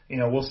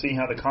we'll see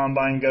how the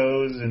combine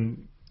goes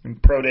and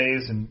pro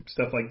days and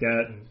stuff like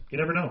that. And you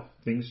never know,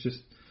 things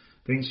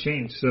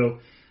change. So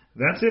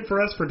that's it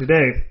for us for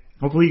today.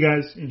 Hopefully you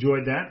guys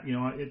enjoyed that.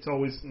 It's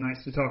always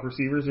nice to talk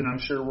receivers, and I'm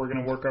sure we're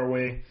going to work our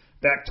way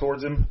back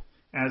towards them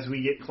as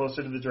we get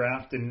closer to the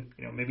draft, and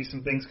maybe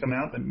some things come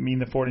out that mean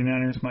the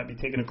 49ers might be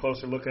taking a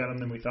closer look at them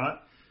than we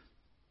thought.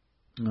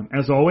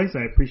 As always,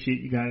 I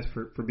appreciate you guys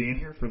for being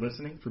here, for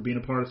listening, for being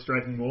a part of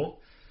Striking Gold.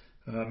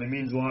 It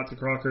means a lot to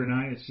Crocker and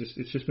I.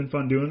 It's just been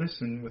fun doing this,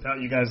 and without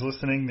you guys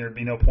listening, there'd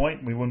be no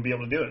point. We wouldn't be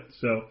able to do it.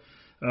 So,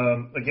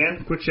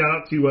 again, quick shout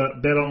out to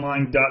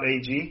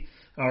betonline.ag,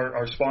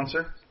 our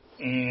sponsor,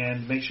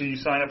 and make sure you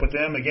sign up with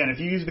them. Again, if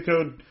you use the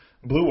code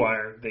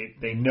BlueWire,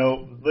 they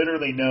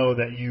literally know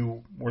that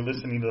you were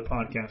listening to the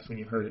podcast when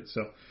you heard it.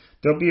 So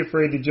don't be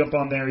afraid to jump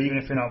on there, even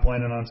if you're not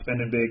planning on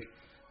spending big.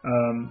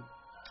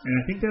 And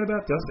I think that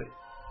about does it.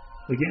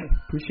 Again,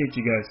 appreciate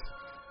you guys.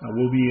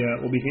 We'll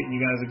be hitting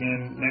you guys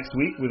again next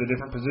week with a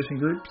different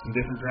position groups and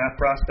different draft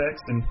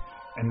prospects, and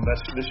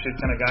this should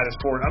kind of guide us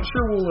forward. I'm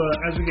sure we'll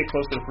as we get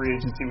closer to free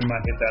agency, we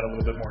might hit that a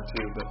little bit more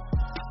too. But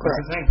that's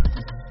the thing;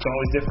 it's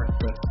always different.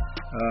 But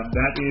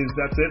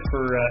that's it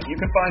for. You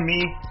can find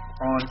me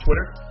on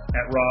Twitter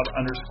at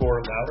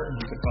Rob_Louder, and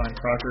you can find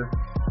Crocker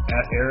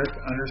at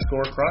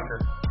Eric_Crocker.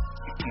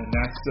 And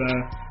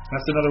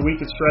that's another week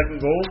at Striking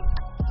Gold.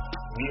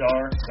 We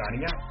are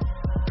signing out.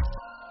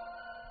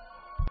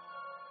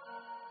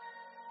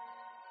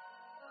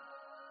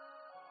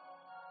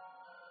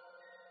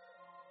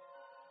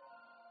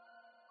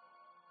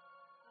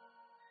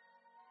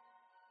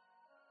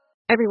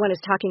 Everyone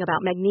is talking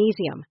about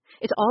magnesium.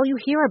 It's all you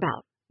hear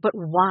about. But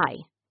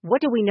why?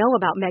 What do we know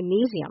about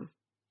magnesium?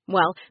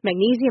 Well,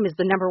 magnesium is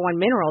the #1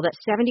 mineral that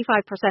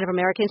 75% of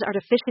Americans are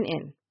deficient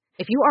in.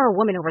 If you are a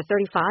woman over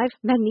 35,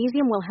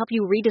 magnesium will help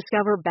you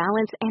rediscover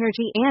balance,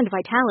 energy, and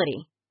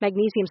vitality.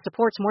 Magnesium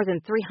supports more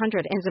than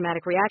 300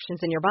 enzymatic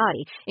reactions in your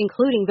body,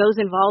 including those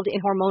involved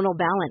in hormonal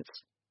balance.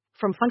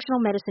 From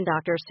functional medicine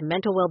doctors to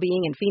mental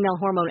well-being and female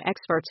hormone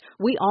experts,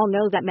 we all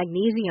know that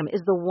magnesium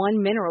is the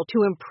one mineral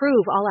to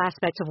improve all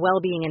aspects of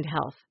well-being and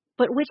health.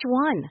 But which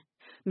one?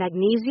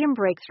 Magnesium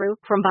Breakthrough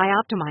from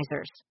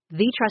Bioptimizers,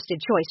 the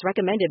trusted choice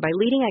recommended by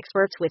leading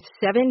experts with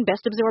 7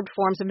 best-absorbed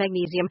forms of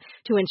magnesium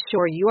to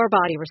ensure your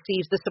body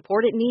receives the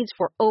support it needs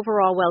for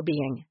overall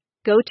well-being.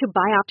 Go to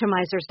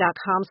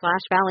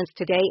bioptimizers.com/balance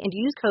today and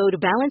use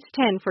code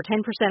BALANCE10 for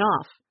 10%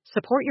 off.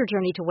 Support your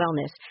journey to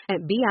wellness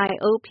at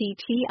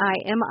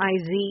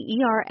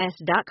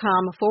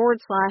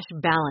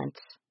bioptimizers.com/balance.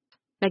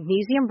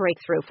 Magnesium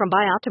Breakthrough from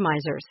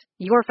Bioptimizers,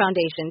 your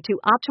foundation to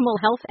optimal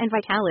health and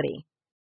vitality.